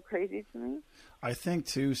 It's so crazy to me. I think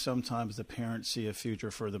too, sometimes the parents see a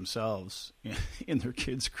future for themselves in their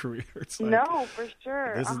kids' career. It's like, no, for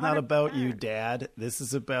sure. This is 100%. Not about you, Dad. This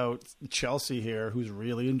is about Chelsea here, who's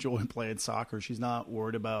really enjoying playing soccer. She's not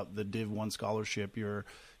worried about the Div 1 scholarship. You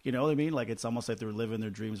know what I mean? Like, it's almost like they're living their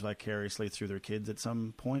dreams vicariously through their kids at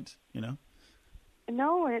some point,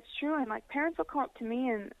 No, and it's true. And like, parents will come up to me,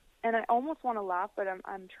 and and I almost want to laugh, but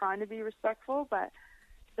I'm trying to be respectful. But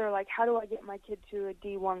they're like, how do I get my kid to a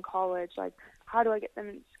D1 college? Like, how do I get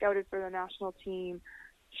them scouted for the national team?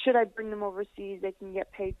 Should I bring them overseas? They can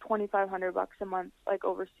get paid $2,500 a month, like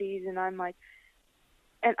overseas. And I'm like,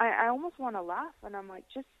 and I almost want to laugh. And I'm like,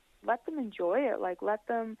 just let them enjoy it. Like, let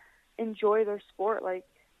them enjoy their sport. Like,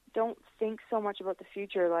 don't think so much about the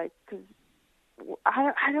future. Like, because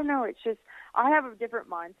I don't know. It's just, I have a different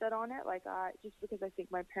mindset on it. Like, just because I think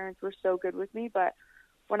my parents were so good with me. But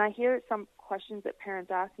when I hear some questions that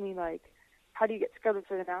parents ask me, like, how do you get scouted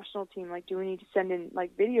for the national team? Like, do we need to send in,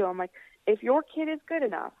 like, video? I'm like, if your kid is good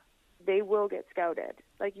enough, they will get scouted.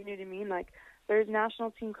 Like, you know what I mean? Like, there's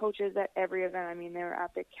national team coaches at every event. I mean, they're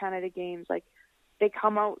at the Canada Games. Like, they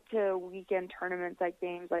come out to weekend tournaments like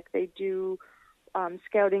games. Like, they do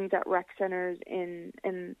scoutings at rec centers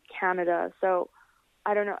in Canada. So,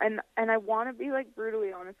 I don't know. And I want to be, like,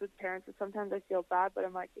 brutally honest with parents, and sometimes I feel bad, but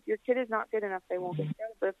I'm like, if your kid is not good enough, they won't get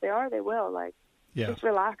scouted. But if they are, they will. Like, just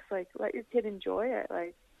relax. Like, let your kid enjoy it.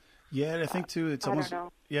 Like, yeah, and I think too, it's almost, I don't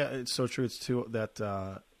know. yeah, it's so true. It's too that,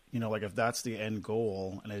 you know, like if that's the end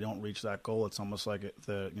goal and they don't reach that goal, it's almost like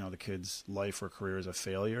the kid's life or career is a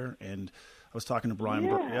failure. And I was talking to Brian,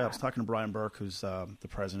 I was talking to Brian Burke, who's the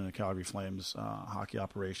president of Calgary Flames hockey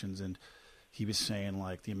operations, and he was saying,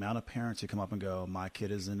 like, the amount of parents who come up and go, my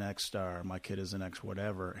kid is the next star, my kid is the next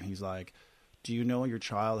whatever. And he's like, do you know your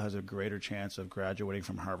child has a greater chance of graduating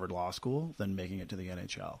from Harvard Law School than making it to the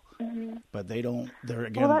NHL? Mm-hmm. But they don't,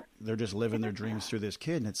 they're just living their dreams through this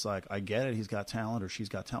kid. And it's like, I get it, he's got talent or she's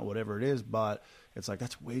got talent, whatever it is. But it's like,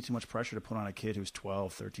 that's way too much pressure to put on a kid who's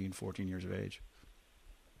 12, 13, 14 years of age.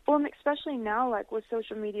 Well, and especially now, like, with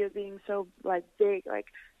social media being so, like, big, like,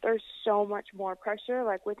 there's so much more pressure,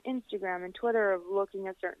 like, with Instagram and Twitter of looking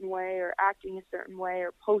a certain way or acting a certain way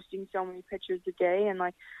or posting so many pictures a day. And,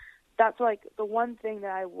 like, that's, like, the one thing that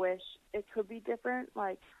I wish it could be different,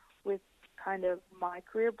 like, with kind of my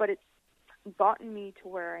career. But it's gotten me to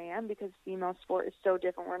where I am because female sport is so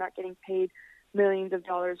different. We're not getting paid millions of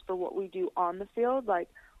dollars for what we do on the field. Like,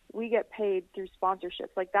 we get paid through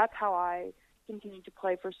sponsorships. Like, that's how I continued to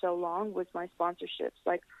play for so long, was my sponsorships.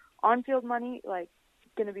 Like, on-field money, like,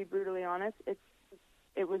 gonna be brutally honest,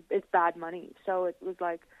 it's bad money. So it was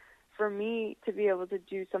like, for me to be able to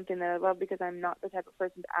do something that I love, because I'm not the type of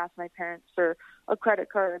person to ask my parents for a credit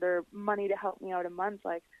card or money to help me out a month.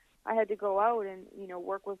 Like, I had to go out and, you know,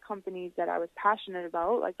 work with companies that I was passionate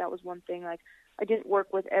about. Like, that was one thing. Like, I didn't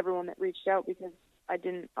work with everyone that reached out because I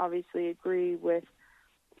didn't obviously agree with,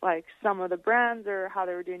 like, some of the brands or how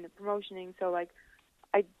they were doing the promotioning. So, like,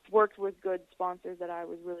 I worked with good sponsors that I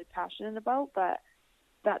was really passionate about. But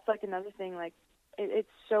that's, like, another thing. Like, it's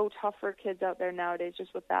so tough for kids out there nowadays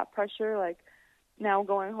just with that pressure. Like, now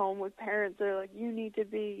going home with parents, they're like, you need to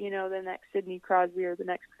be, you know, the next Sidney Crosby or the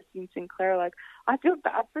next Christine Sinclair. Like, I feel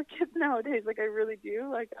bad for kids nowadays. Like, I really do.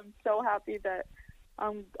 Like, I'm so happy that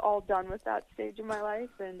I'm all done with that stage of my life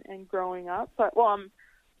and growing up. But, well,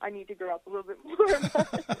 I need to grow up a little bit more.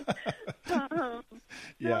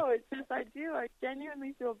 No, it's just, I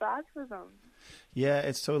genuinely feel bad for them. Yeah,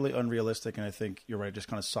 it's totally unrealistic, and I think you're right. It just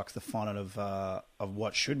kind of sucks the fun out of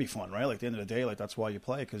what should be fun, right? Like, at the end of the day, like, that's why you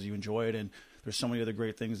play, because you enjoy it, and there's so many other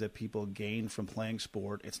great things that people gain from playing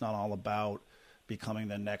sport. It's not all about becoming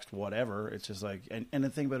the next whatever. It's just like, and the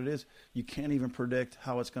thing about it is, you can't even predict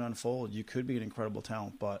how it's going to unfold. You could be an incredible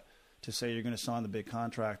talent, but to say you're going to sign the big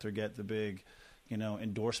contract or get the big, you know,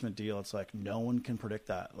 endorsement deal, it's like no one can predict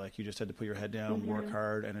that. Like, you just had to put your head down, work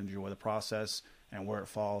hard, and enjoy the process and where it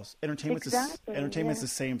falls. Entertainment's the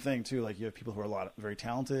same thing too. Like, you have people who are very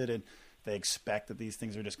talented and they expect that these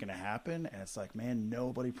things are just going to happen, and it's like, man,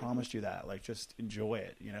 nobody promised you that. Like, just enjoy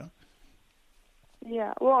it, you know?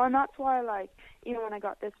 Yeah, well, and that's why, like, you know, when I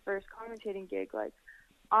got this first commentating gig, like,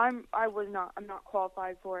 I'm not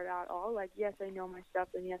qualified for it at all. Like, yes, I know my stuff,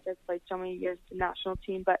 and yes, I've played so many years with the national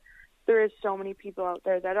team, but there is so many people out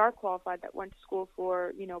there that are qualified that went to school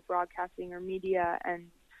for, you know, broadcasting or media and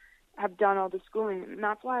have done all the schooling. And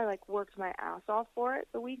that's why I, like, worked my ass off for it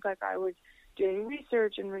the week. Like, I was doing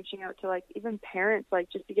research and reaching out to, like, even parents, like,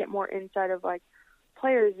 just to get more insight of, like,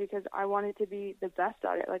 players, because I wanted to be the best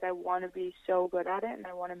at it. Like, I want to be so good at it and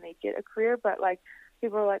I want to make it a career. But, like,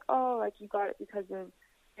 people are like, oh, like, you got it because of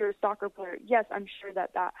you're a soccer player. Yes, I'm sure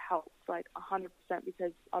that helps, like, 100%,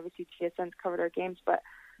 because obviously TSN's covered our games, but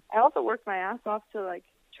I also worked my ass off to, like,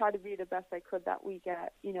 try to be the best I could that week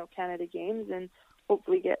at, you know, Canada Games and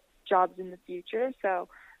hopefully get jobs in the future. So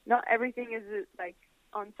not everything is, like,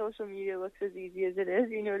 on social media looks as easy as it is,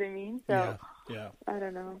 you know what I mean? So yeah. I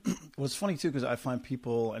don't know. Well, it's funny too, because I find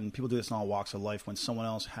people do this in all walks of life, when someone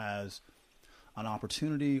else has an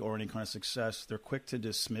opportunity or any kind of success, they're quick to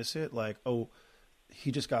dismiss it. Like, oh,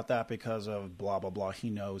 he just got that because of blah, blah, blah. He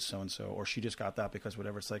knows so-and-so, or she just got that because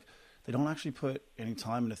whatever. It's like, they don't actually put any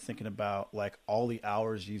time into thinking about like all the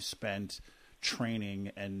hours you've spent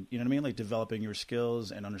training and, you know what I mean? Like developing your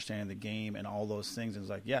skills and understanding the game and all those things. And it's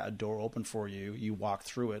like, yeah, a door opened for you. You walk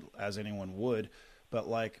through it as anyone would. But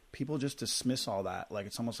like people just dismiss all that. Like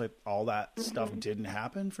it's almost like all that stuff didn't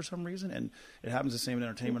happen for some reason. And it happens the same in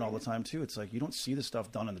entertainment all the time too. It's like you don't see the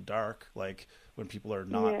stuff done in the dark, like when people are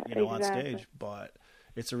not, on stage. But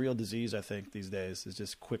it's a real disease, I think, these days. Is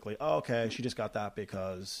just quickly, oh, okay, she just got that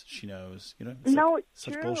because she knows. You know, it's it's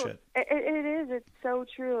such true. bullshit. It is. It's so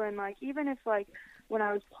true. And like even if like when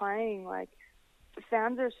I was playing, like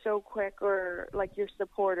fans are so quick, or like your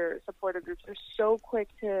supporter groups are so quick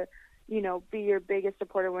to, be your biggest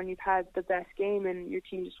supporter when you've had the best game and your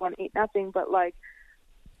team just won 8-0. But like,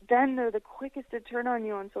 then they're the quickest to turn on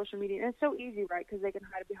you on social media. And it's so easy, right? Because they can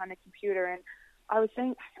hide behind a computer. And I was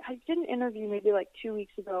saying, I did an interview maybe like 2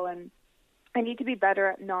 weeks ago, and I need to be better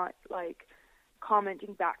at not like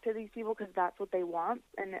commenting back to these people because that's what they want,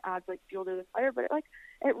 and it adds like fuel to the fire. But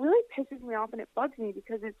it really pisses me off and it bugs me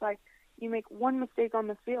because it's like you make one mistake on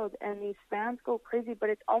the field and these fans go crazy, but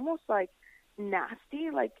it's almost like nasty.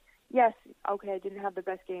 Like, yes, okay, I didn't have the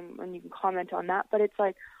best game, and you can comment on that, but it's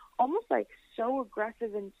like almost like so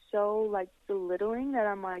aggressive and so like belittling that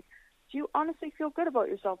I'm like, do you honestly feel good about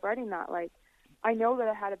yourself writing that? Like, I know that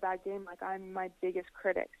I had a bad game. Like, I'm my biggest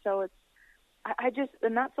critic. So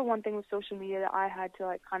and that's the one thing with social media that I had to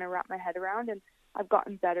like kind of wrap my head around, and I've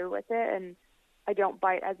gotten better with it, and I don't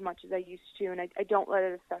bite as much as I used to, and I don't let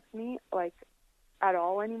it affect me like at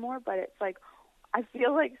all anymore. But it's like, I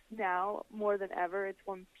feel like now more than ever, it's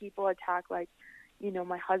when people attack like,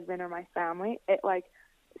 my husband or my family, it like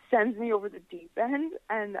sends me over the deep end,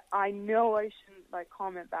 and I know I shouldn't like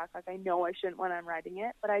comment back. Like I know I shouldn't when I'm writing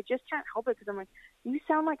it, but I just can't help it because I'm like, you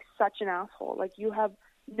sound like such an asshole. Like you have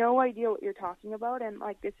no idea what you're talking about, and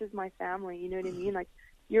like this is my family. You know what I mean? Like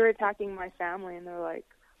you're attacking my family, and they're like,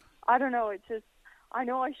 I don't know. It's just, I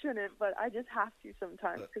know I shouldn't, but I just have to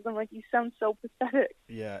sometimes because I'm like, you sound so pathetic.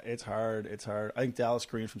 Yeah, it's hard. It's hard. I think Dallas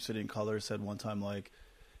Green from City and Colors said one time, like,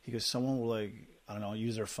 he goes, someone will like, I don't know,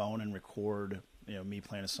 use their phone and record, me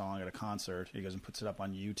playing a song at a concert. He goes and puts it up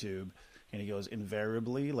on YouTube, and he goes,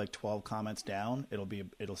 invariably, like 12 comments down,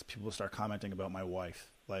 people will start commenting about my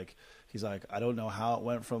wife. Like, he's like, I don't know how it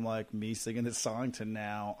went from like me singing this song to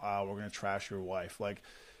now we're gonna trash your wife. Like,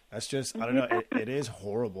 that's just, I don't know. It is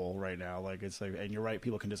horrible right now. Like, it's like, and you're right.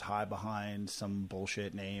 People can just hide behind some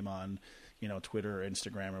bullshit name on, Twitter or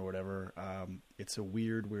Instagram or whatever. It's a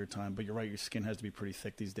weird time, but you're right. Your skin has to be pretty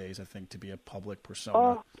thick these days, I think, to be a public persona.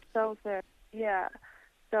 Oh, so thick. Yeah.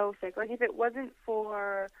 So thick. Like, if it wasn't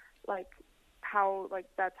for like how, like,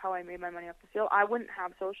 that's how I made my money off the field, I wouldn't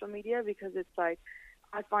have social media because it's like,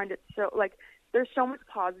 I find it so, like, there's so much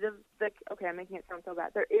positive. Like, okay, I'm making it sound so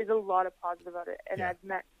bad. There is a lot of positive about it, and yeah. I've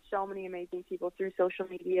met so many amazing people through social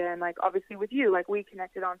media, and like obviously with you, like we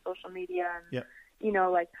connected on social media, and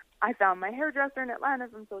like I found my hairdresser in Atlanta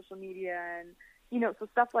from social media, and so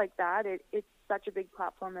stuff like that. It's such a big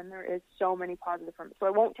platform, and there is so many positive from it. So I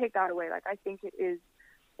won't take that away. Like I think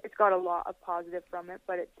it's got a lot of positive from it,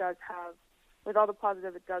 but it does have, with all the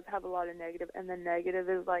positive, it does have a lot of negative, and the negative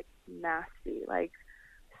is like nasty, like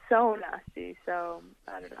so nasty. So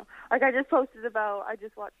I don't know. Like I just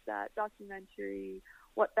watched that documentary,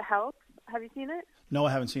 What the Health. Have you seen it? No,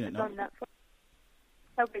 I haven't seen it. It's no. on Netflix.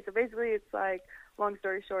 Okay, so basically it's like, long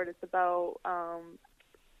story short, it's about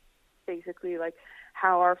basically like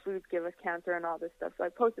how our foods give us cancer and all this stuff. So I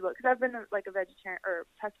posted about, because I've been like a vegetarian or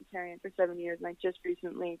pescatarian for 7 years, and I just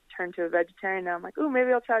recently turned to a vegetarian. Now I'm like, ooh,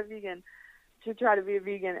 maybe I'll try vegan, to try to be a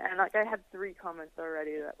vegan. And like I had 3 comments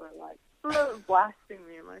already that were like blasting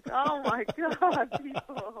me. I'm like, oh my god,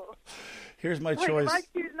 people. Here's my choice. If I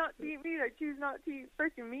choose not to eat meat, I choose not to eat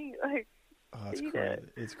freaking meat. Like, oh, it's crazy.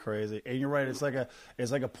 It's crazy. And you're right. It's like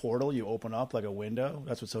a portal you open up, like a window.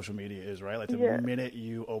 That's what social media is, right? Like the minute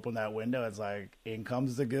you open that window, it's like in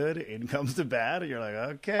comes the good, in comes the bad. And you're like,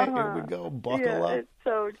 okay, here we go. Buckle up. It's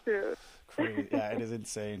so true. Crazy. Yeah, it is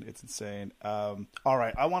insane. It's insane. All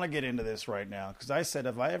right. I want to get into this right now because I said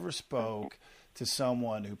if I ever spoke to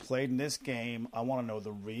someone who played in this game, I want to know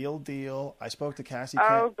the real deal. I spoke to Cassie.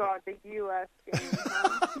 Oh, God, the U.S. game.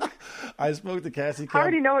 Huh? I spoke to Cassie. I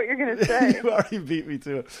already know what you're going to say. You already beat me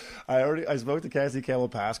to it. I spoke to Cassie Campbell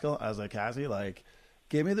Pascal. I was like, Cassie, like,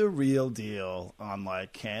 give me the real deal on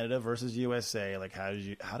like Canada versus USA. Like, how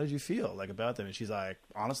did you feel like about them? And she's like,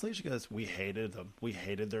 honestly, she goes, we hated them. We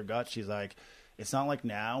hated their guts. She's like, it's not like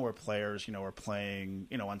now where players, are playing,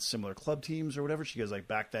 on similar club teams or whatever. She goes, like,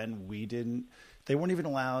 back then they weren't even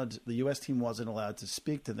allowed, the U.S. team wasn't allowed to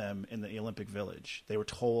speak to them in the Olympic Village. They were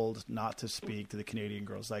told not to speak to the Canadian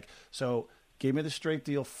girls. Like, so give me the straight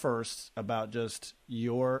deal first about just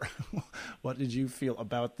what did you feel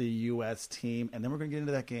about the U.S. team? And then we're going to get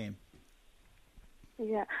into that game.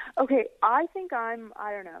 Yeah. Okay. I think I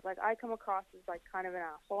don't know, like I come across as like kind of an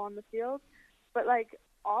asshole on the field, but like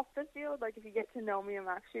off the field, like if you get to know me, I'm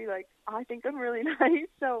actually like, I think I'm really nice.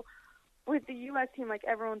 So with the U.S. team, like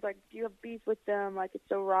everyone's like, do you have beef with them? Like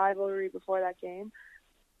it's a rivalry before that game.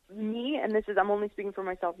 Me, and I'm only speaking for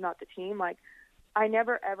myself, not the team. Like I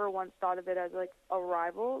never ever once thought of it as like a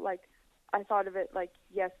rival. Like I thought of it like,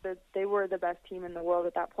 yes, they were the best team in the world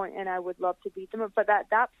at that point, and I would love to beat them. But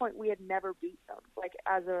at that point, we had never beat them, like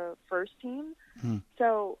as a first team.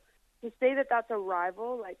 So to say that that's a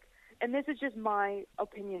rival, like, and this is just my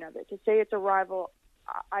opinion of it, to say it's a rival,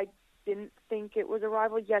 I didn't think it was a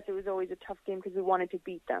rival. Yes, it was always a tough game because we wanted to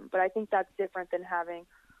beat them, but I think that's different than having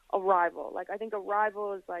a rival. Like I think a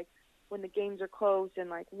rival is like when the games are close and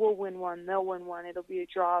like we'll win one, they'll win one, it'll be a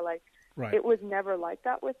draw. Like right. It was never like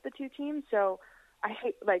that with the two teams. So I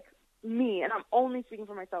hate, like me, and I'm only speaking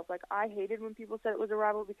for myself, like I hated when people said it was a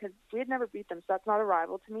rival because we had never beat them, so that's not a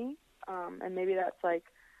rival to me. And maybe that's like,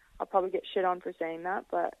 I'll probably get shit on for saying that,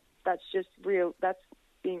 but that's just real. That's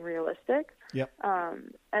being realistic. Yep.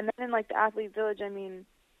 And then in like the athlete village, I mean,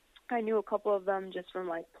 I knew a couple of them just from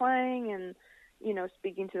like playing and,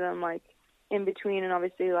 speaking to them like in between. And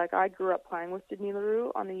obviously like I grew up playing with Sydney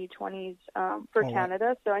Leroux on the U20s for Canada.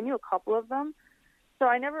 Right. So I knew a couple of them. So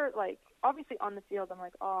I never like, obviously on the field, I'm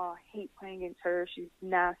like, oh, I hate playing against her. She's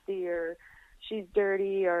nasty or she's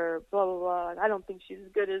dirty or blah, blah, blah. Like, I don't think she's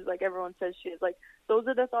as good as like everyone says she is. Like those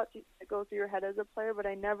are the thoughts that go through your head as a player, but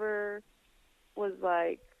I never was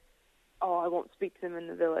like, oh, I won't speak to them in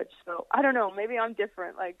the village. So I don't know. Maybe I'm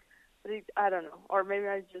different. Like, I don't know. Or maybe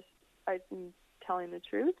I'm telling the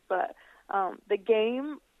truth. But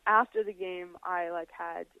after the game, I like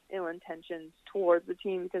had ill intentions towards the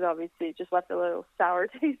team because obviously it just left a little sour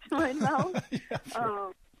taste in my mouth. Yeah,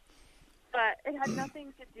 sure. But it had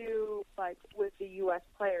nothing to do like with the U.S.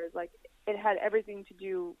 players. Like it had everything to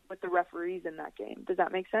do with the referees in that game. Does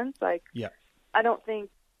that make sense? Like, yeah. I don't think,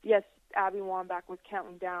 yes, Abby Wambach was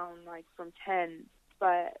counting down like from 10,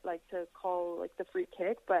 but like to call like the free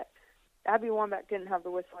kick, but Abby Wambach didn't have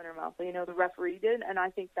the whistle in her mouth. The referee did, and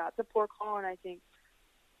I think that's a poor call.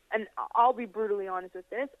 And I'll be brutally honest with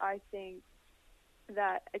this. I think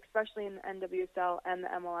that especially in the NWSL and the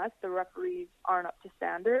MLS, the referees aren't up to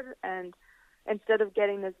standard. And instead of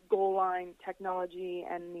getting this goal line technology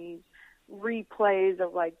and these replays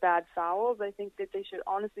of like bad fouls, I think that they should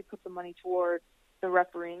honestly put the money towards the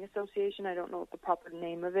refereeing association. I don't know what the proper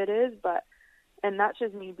name of it is, and that's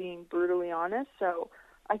just me being brutally honest. So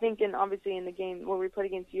I think obviously in the game where we played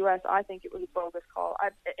against U.S., I think it was a bogus call.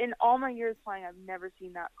 In all my years playing, I've never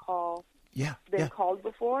seen that call been called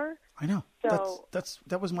before. I know. So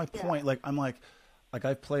that was my point. Yeah. Like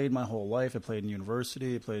I've played my whole life. I played in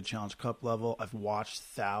university. I played Challenge Cup level. I've watched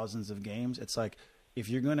thousands of games. It's like, if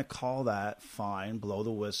you're going to call that, fine, blow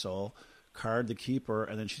the whistle, card the keeper,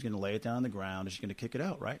 and then she's going to lay it down on the ground and she's going to kick it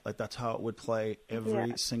out, right? Like that's how it would play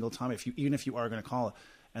every single time. Even if you are going to call it,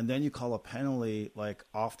 and then you call a penalty like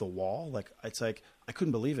off the wall, like it's like I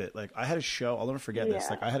couldn't believe it. Like I had a show. I'll never forget this.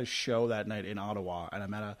 Like I had a show that night in Ottawa, and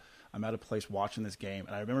I'm at a place watching this game,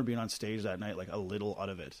 and I remember being on stage that night like a little out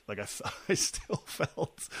of it. Like I still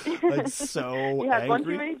felt like so you had angry. One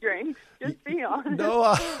too many drinks. Just be honest.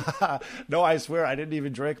 No, I swear I didn't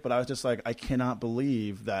even drink, but I was just like, I cannot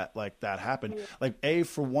believe that like that happened. Yeah. Like A,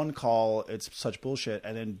 for one call, it's such bullshit,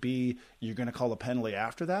 and then B, you're gonna call a penalty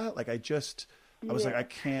after that. Like I was like, I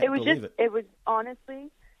can't believe it. It was honestly,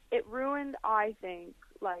 it ruined, I think,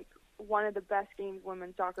 like one of the best games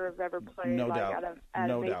women's soccer have ever played, no doubt. at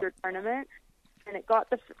a major tournament. And it got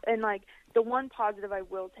the one positive I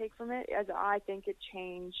will take from it is I think it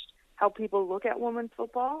changed how people look at women's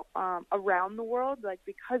football around the world. Like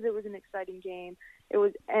because it was an exciting game, it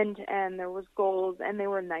was end to end. There was goals, and they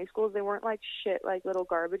were nice goals. They weren't like shit, like little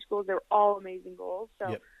garbage goals. They were all amazing goals.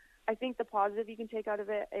 So I think the positive you can take out of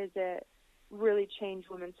it is it really changed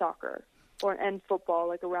women's soccer and football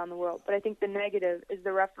like around the world. But I think the negative is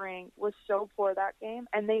the refereeing was so poor that game,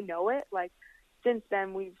 and they know it. Like since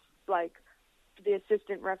then we've like the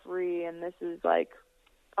assistant referee, and this is like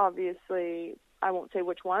obviously I won't say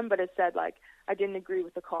which one, but it said like I didn't agree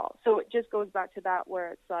with the call. So it just goes back to that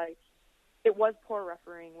where it's like it was poor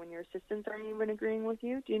refereeing when your assistants aren't even agreeing with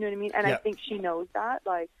you. Do you know what I mean? And Yeah. I think she knows that.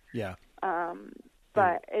 Like, Yeah.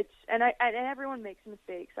 but it's and everyone makes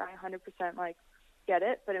mistakes. I 100% like get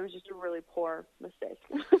it, but it was just a really poor mistake.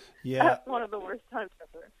 Yeah. That's one of the worst times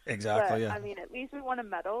ever. Exactly. But, Yeah. I mean, at least we won a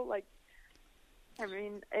medal. Like, I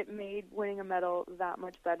mean, it made winning a medal that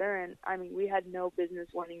much better. And I mean, we had no business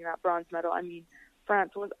winning that bronze medal. I mean,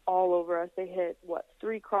 France was all over us. They hit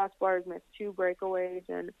 3 crossbars, missed 2 breakaways,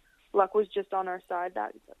 and luck was just on our side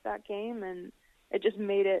that game, and it just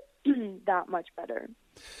made it that much better.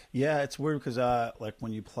 Yeah, it's weird because like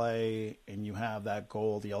when you play and you have that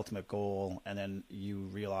goal, the ultimate goal, and then you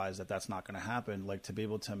realize that that's not going to happen. Like to be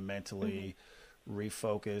able to mentally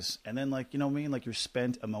refocus, and then like, you know what I mean, like you're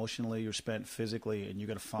spent emotionally, you're spent physically, and you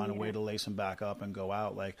got to find a way to lace them back up and go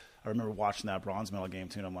out. Like I remember watching that bronze medal game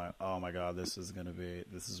too, and I'm like, oh my god, this is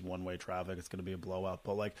one-way traffic, it's gonna be a blowout.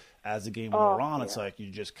 But like as the game wore on, it's like you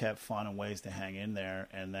just kept finding ways to hang in there,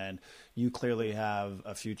 and then you clearly have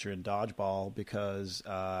a future in dodgeball because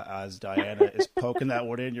as Diana is poking that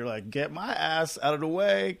one in, you're like, get my ass out of the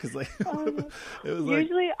way, because like it was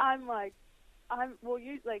usually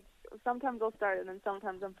like, sometimes I'll start and then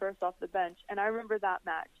sometimes I'm first off the bench. And I remember that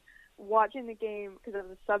match, watching the game because I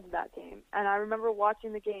was a sub that game. And I remember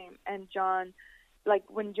watching the game and John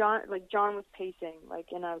was pacing, like,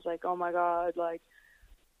 and I was like, oh my God, like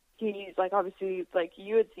he's like, obviously, like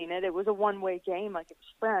you had seen it. It was a one-way game. Like it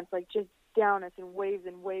was France, like just down us in waves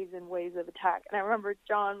and waves and waves of attack. And I remember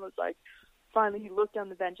John was like, finally he looked down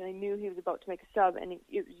the bench and I knew he was about to make a sub. And it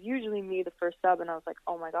was usually me, the first sub. And I was like,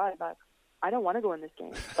 oh my God, I don't want to go in this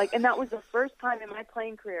game. Like, and that was the first time in my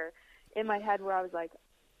playing career in my head where I was like,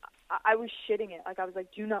 I was shitting it. Like, I was like,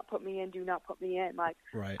 do not put me in, do not put me in. Like,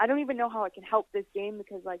 right. I don't even know how I can help this game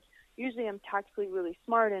because, like, usually I'm tactically really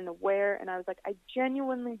smart and aware. And I was like, I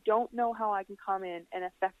genuinely don't know how I can come in and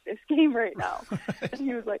affect this game right now. And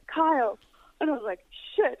he was like, Kyle. And I was like,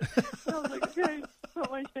 shit. And I was like, okay, put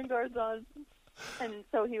my shin guards on. And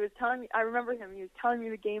so he was telling me, I remember him, he was telling me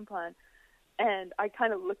the game plan. And I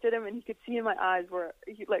kind of looked at him, and he could see in my eyes where,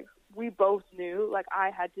 we both knew, like,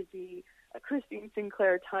 I had to be a Christine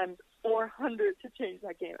Sinclair times 400 to change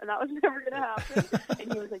that game. And that was never going to happen.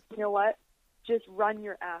 And he was like, you know what? Just run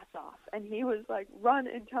your ass off. And he was like, run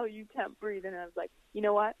until you can't breathe. And I was like, you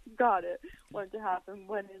know what? Got it. Wanted to happen.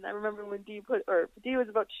 And I remember when D was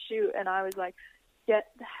about to shoot, and I was like,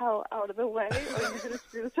 get the hell out of the way, or you're going to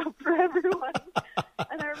screw this up for everyone.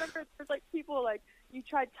 And I remember there's like people like, you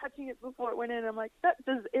tried touching it before it went in. I'm like,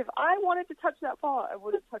 if I wanted to touch that ball, I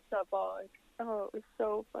would have touched that ball. Like, oh, it was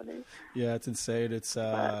so funny. Yeah, it's insane. It's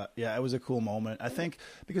it was a cool moment. I think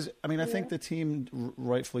because I think the team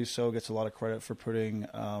rightfully so gets a lot of credit for putting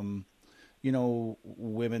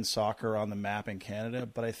women's soccer on the map in Canada,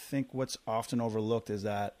 but I think what's often overlooked is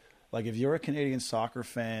that, like, if you're a Canadian soccer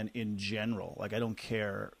fan in general, like, I don't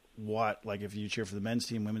care what, like, if you cheer for the men's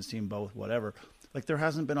team, women's team, both, whatever, like, there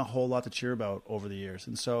hasn't been a whole lot to cheer about over the years.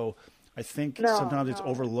 And so I think sometimes it's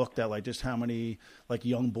overlooked that, like, just how many, like,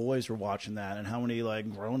 young boys were watching that and how many, like,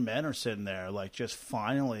 grown men are sitting there, like, just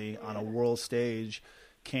finally on a world stage,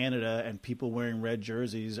 Canada and people wearing red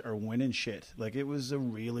jerseys are winning shit. Like, it was a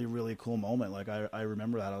really, really cool moment. Like, I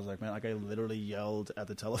remember that. I was like, man, like, I literally yelled at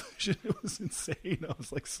the television. It was insane. I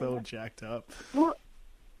was, like, so jacked up. Well,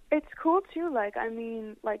 it's cool, too. Like, I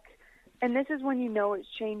mean, like, and this is when you know it's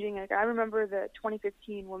changing. Like, I remember the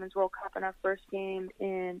 2015 Women's World Cup in our first game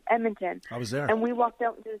in Edmonton. I was there. And we walked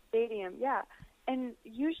out into the stadium. Yeah. And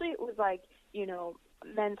usually it was like,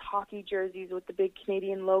 men's hockey jerseys with the big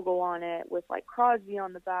Canadian logo on it with, like, Crosby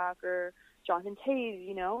on the back or Jonathan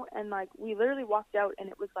Toews, and, like, we literally walked out and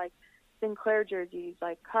it was, like, Sinclair jerseys,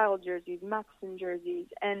 like Kyle jerseys, Maxson jerseys.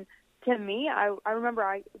 And to me, I remember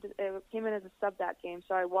I came in as a sub that game,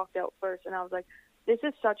 so I walked out first and I was like, this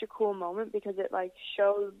is such a cool moment because it, like,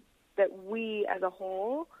 shows that we as a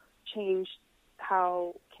whole changed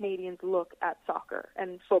how Canadians look at soccer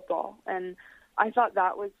and football. And I thought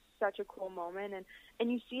that was such a cool moment.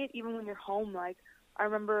 And you see it even when you're home. Like, I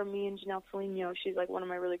remember me and Janelle Foligno, she's, like, one of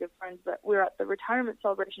my really good friends, but we were at the retirement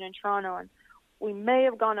celebration in Toronto, and we may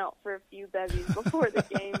have gone out for a few bevies before the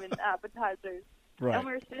game and appetizers. Right. And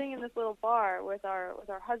we were sitting in this little bar with our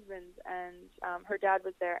husbands, and her dad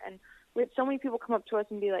was there, and we had so many people come up to us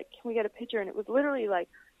and be like, can we get a picture? And it was literally, like,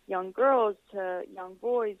 young girls to young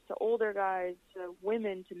boys to older guys to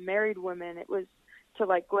women to married women. It was to,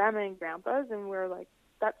 like, grandma and grandpas, and we were like,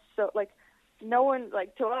 that's so, like, no one,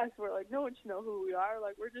 like, to us, we're like, no one should know who we are.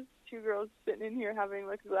 Like, we're just two girls sitting in here having,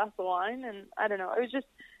 like, a glass of wine. And I don't know,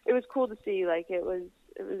 it was cool to see. Like,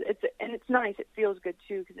 it's nice. It feels good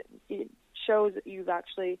too, because it shows that you've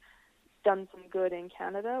actually done some good in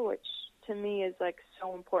Canada, which to me is like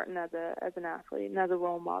so important as an athlete and as a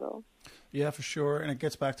role model. Yeah, for sure. And it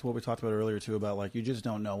gets back to what we talked about earlier too, about like, you just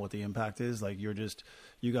don't know what the impact is. Like you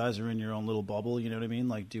guys are in your own little bubble, you know what I mean?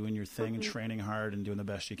 Like doing your thing and training hard and doing the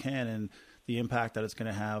best you can. And the impact that it's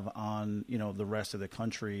going to have on, you know, the rest of the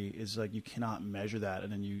country is like, you cannot measure that.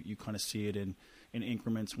 And then you kind of see it in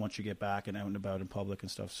increments once you get back and out and about in public and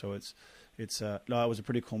stuff. So no, it was a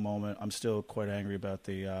pretty cool moment. I'm still quite angry about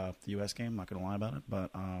the U.S. game. I'm not going to lie about it, but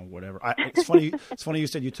whatever. It's funny. It's funny you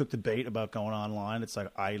said you took the bait about going online. It's like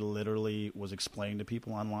I literally was explaining to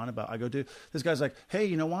people online about. I go, dude, this guy's like, hey,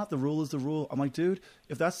 you know what? The rule is the rule. I'm like, dude,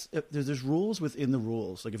 if there's rules within the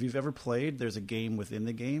rules. Like if you've ever played, there's a game within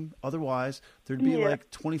the game. Otherwise, there'd be like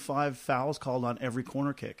 25 fouls called on every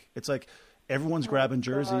corner kick. It's like. Everyone's grabbing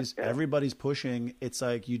jerseys. God. Everybody's pushing. It's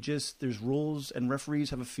like there's rules, and referees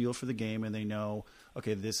have a feel for the game, and they know,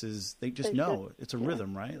 okay, they just know. It's a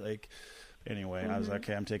rhythm, right? Like, anyway, I was like,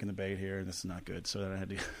 okay, I'm taking the bait here, and this is not good. So then I had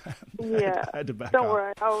to, I had to back Don't off.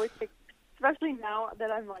 worry. I always take, especially now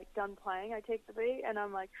that I'm like done playing, I take the bait, and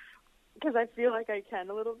I'm like, because I feel like I can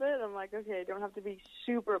a little bit. I'm like, okay, I don't have to be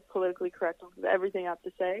super politically correct with everything I have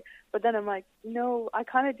to say. But then I'm like, no, I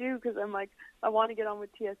kind of do, because I'm like, I want to get on with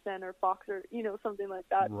TSN or Fox or, you know, something like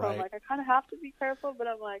that. Right. So I'm like, I kind of have to be careful, but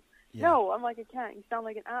I'm like, no, I'm like, I can't. You sound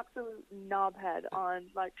like an absolute knobhead on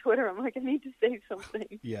like Twitter. I'm like, I need to say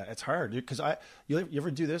something. Yeah, it's hard, dude. Because you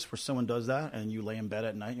ever do this where someone does that and you lay in bed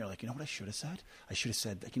at night and you're like, you know what I should have said? I should have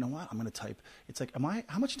said, like, you know what? I'm going to type. It's like,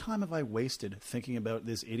 how much time have I wasted thinking about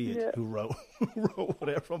this idiot who wrote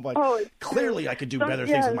whatever? I'm like, clearly I could do better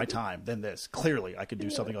things with my time than this. Clearly I could do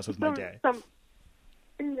something else with my day.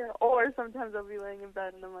 Or sometimes I'll be laying in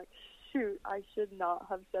bed and I'm like, shoot, I should not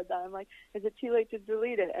have said that. I'm like, is it too late to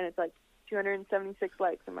delete it? And it's like 276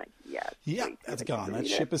 likes. I'm like, yeah, that's gone. That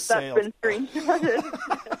ship has sailed. That's been screenshotted.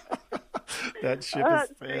 That ship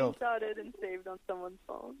has failed. Screenshotted and saved on someone's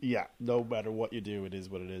phone. Yeah, no matter what you do, it is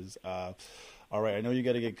what it is. All right, I know you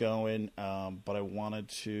got to get going, but I wanted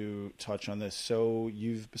to touch on this. So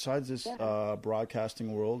besides this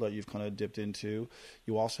broadcasting world that you've kind of dipped into,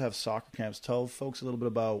 you also have soccer camps. Tell folks a little bit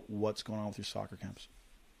about what's going on with your soccer camps.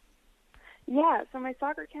 Yeah, so my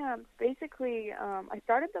soccer camps, basically, I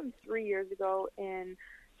started them 3 years ago in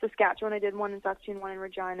Saskatchewan. I did one in Saskatchewan, one in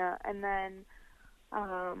Regina, and then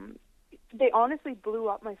they honestly blew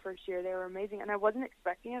up my first year. They were amazing, and I wasn't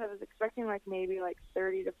expecting it. I was expecting maybe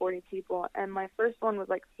 30 to 40 people, and my first one was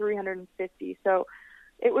 350. So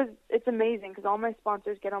it's amazing because all my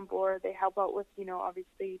sponsors get on board. They help out with,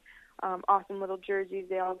 obviously awesome little jerseys.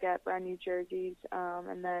 They all get brand new jerseys,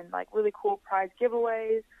 and then really cool prize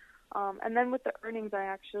giveaways. And then with the earnings, I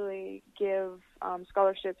actually give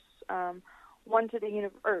scholarships,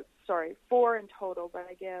 four in total, but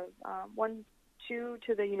I give two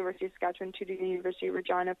to the University of Saskatchewan, two to the University of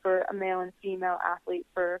Regina for a male and female athlete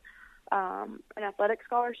for an athletic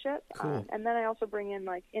scholarship. Cool. And then I also bring in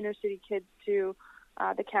inner city kids to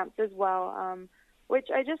the camps as well, which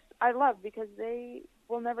I love because they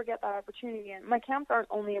will never get that opportunity. And my camps aren't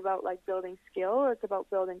only about building skill; it's about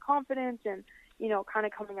building confidence and kind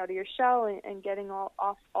of coming out of your shell and getting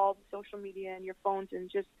off all the social media and your phones and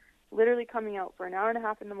just literally coming out for an hour and a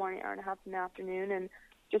half in the morning, hour and a half in the afternoon, and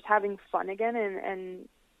just having fun again and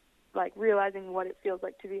realizing what it feels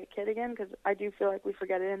like to be a kid again, because I do feel like we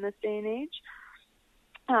forget it in this day and age.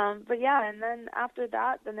 But yeah, and then after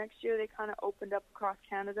that, the next year they kind of opened up across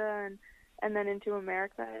Canada and then into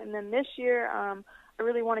America. And then this year, I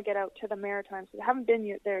really want to get out to the Maritimes. So I haven't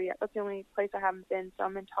been there yet. That's the only place I haven't been. So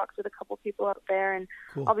I'm in talks with a couple people out there, and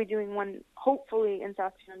cool. I'll be doing one hopefully in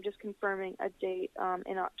Saskatchewan. I'm just confirming a date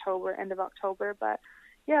in October, end of October. But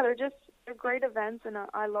yeah, they're great events, and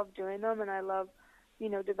I love doing them, and I love,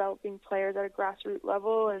 developing players at a grassroots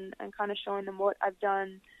level and kind of showing them what I've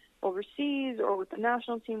done overseas or with the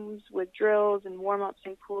national teams with drills and warm-ups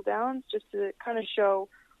and cool-downs, just to kind of show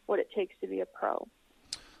what it takes to be a pro.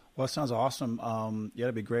 Well, that sounds awesome.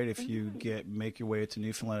 It'd be great if you make your way to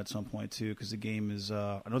Newfoundland at some point, too, because the game is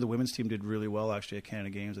I know the women's team did really well, actually, at Canada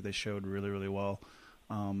Games, that they showed really, really well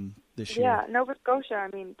this year. Yeah, Nova Scotia,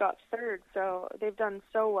 got third, so they've done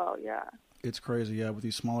so well, yeah. It's crazy, with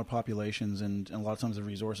these smaller populations, and a lot of times the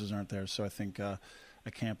resources aren't there. So I think a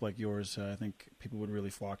camp like yours, I think people would really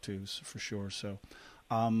flock to for sure. So,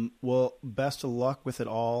 well, best of luck with it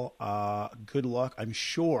all. Good luck. I'm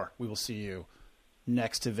sure we will see you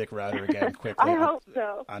next to Vic Router again quickly. I hope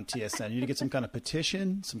so. On TSN. You need to get some kind of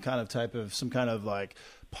petition, some kind of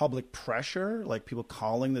public pressure, people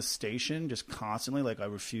calling the station just constantly, I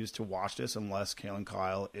refuse to watch this unless Kaylyn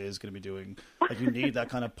Kyle is going to be doing, you need that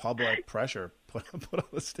kind of public pressure. put on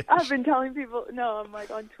the station. I've been telling people, no, I'm like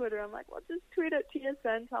on Twitter, I'm like, well, just tweet at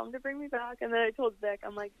TSN, tell them to bring me back. And then I told Vic,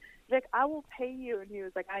 I'm like, Vic, I will pay you. And he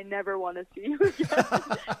was like, I never want to see you again.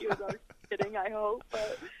 He was always kidding, I hope.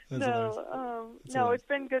 But it's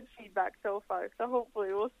been good feedback so far. So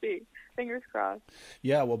hopefully we'll see. Fingers crossed.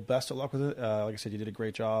 Yeah, well, best of luck with it. Like I said, you did a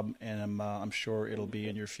great job, and I'm sure it'll be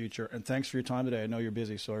in your future. And thanks for your time today. I know you're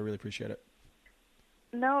busy, so I really appreciate it.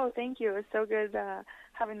 No, thank you. It was so good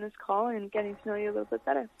having this call and getting to know you a little bit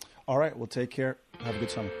better. All right, well, take care. Have a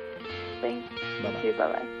good summer. Thanks. Bye-bye. You too.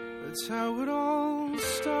 Bye-bye. That's how it all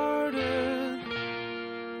started,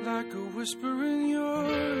 like a whisper in your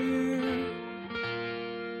ear.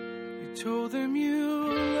 You told them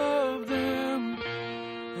you loved them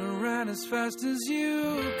and ran as fast as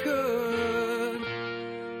you could.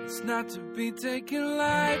 It's not to be taken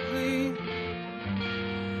lightly,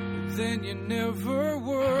 but then you never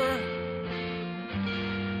were.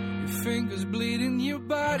 Your fingers bleeding, your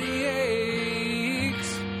body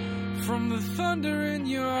aches from the thunder in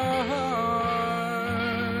your heart.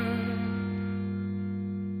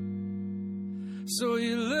 So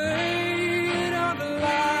you laid on the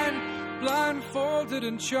line, blindfolded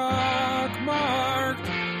and chalk marked,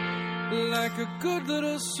 like a good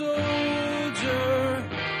little soldier.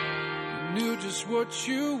 You knew just what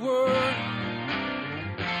you were.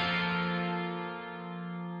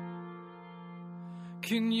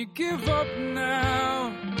 Can you give up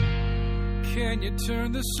now? Can you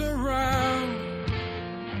turn this around?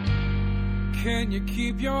 Can you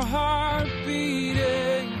keep your heart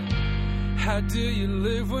beating? How do you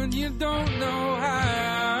live when you don't know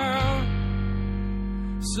how?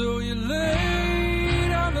 So you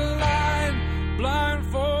laid on the line,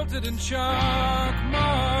 blindfolded and chalk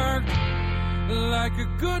marked, like a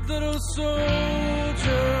good little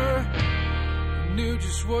soldier. You knew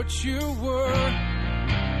just what you were.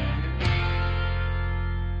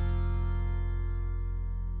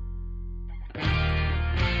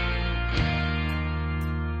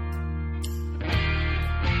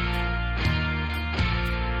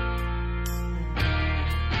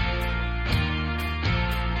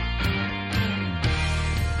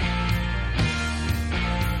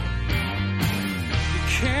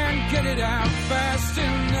 Get it out fast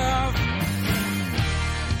enough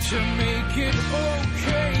to make it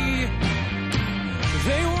okay.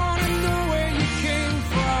 They want to know where you came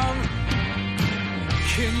from.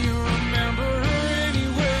 Can you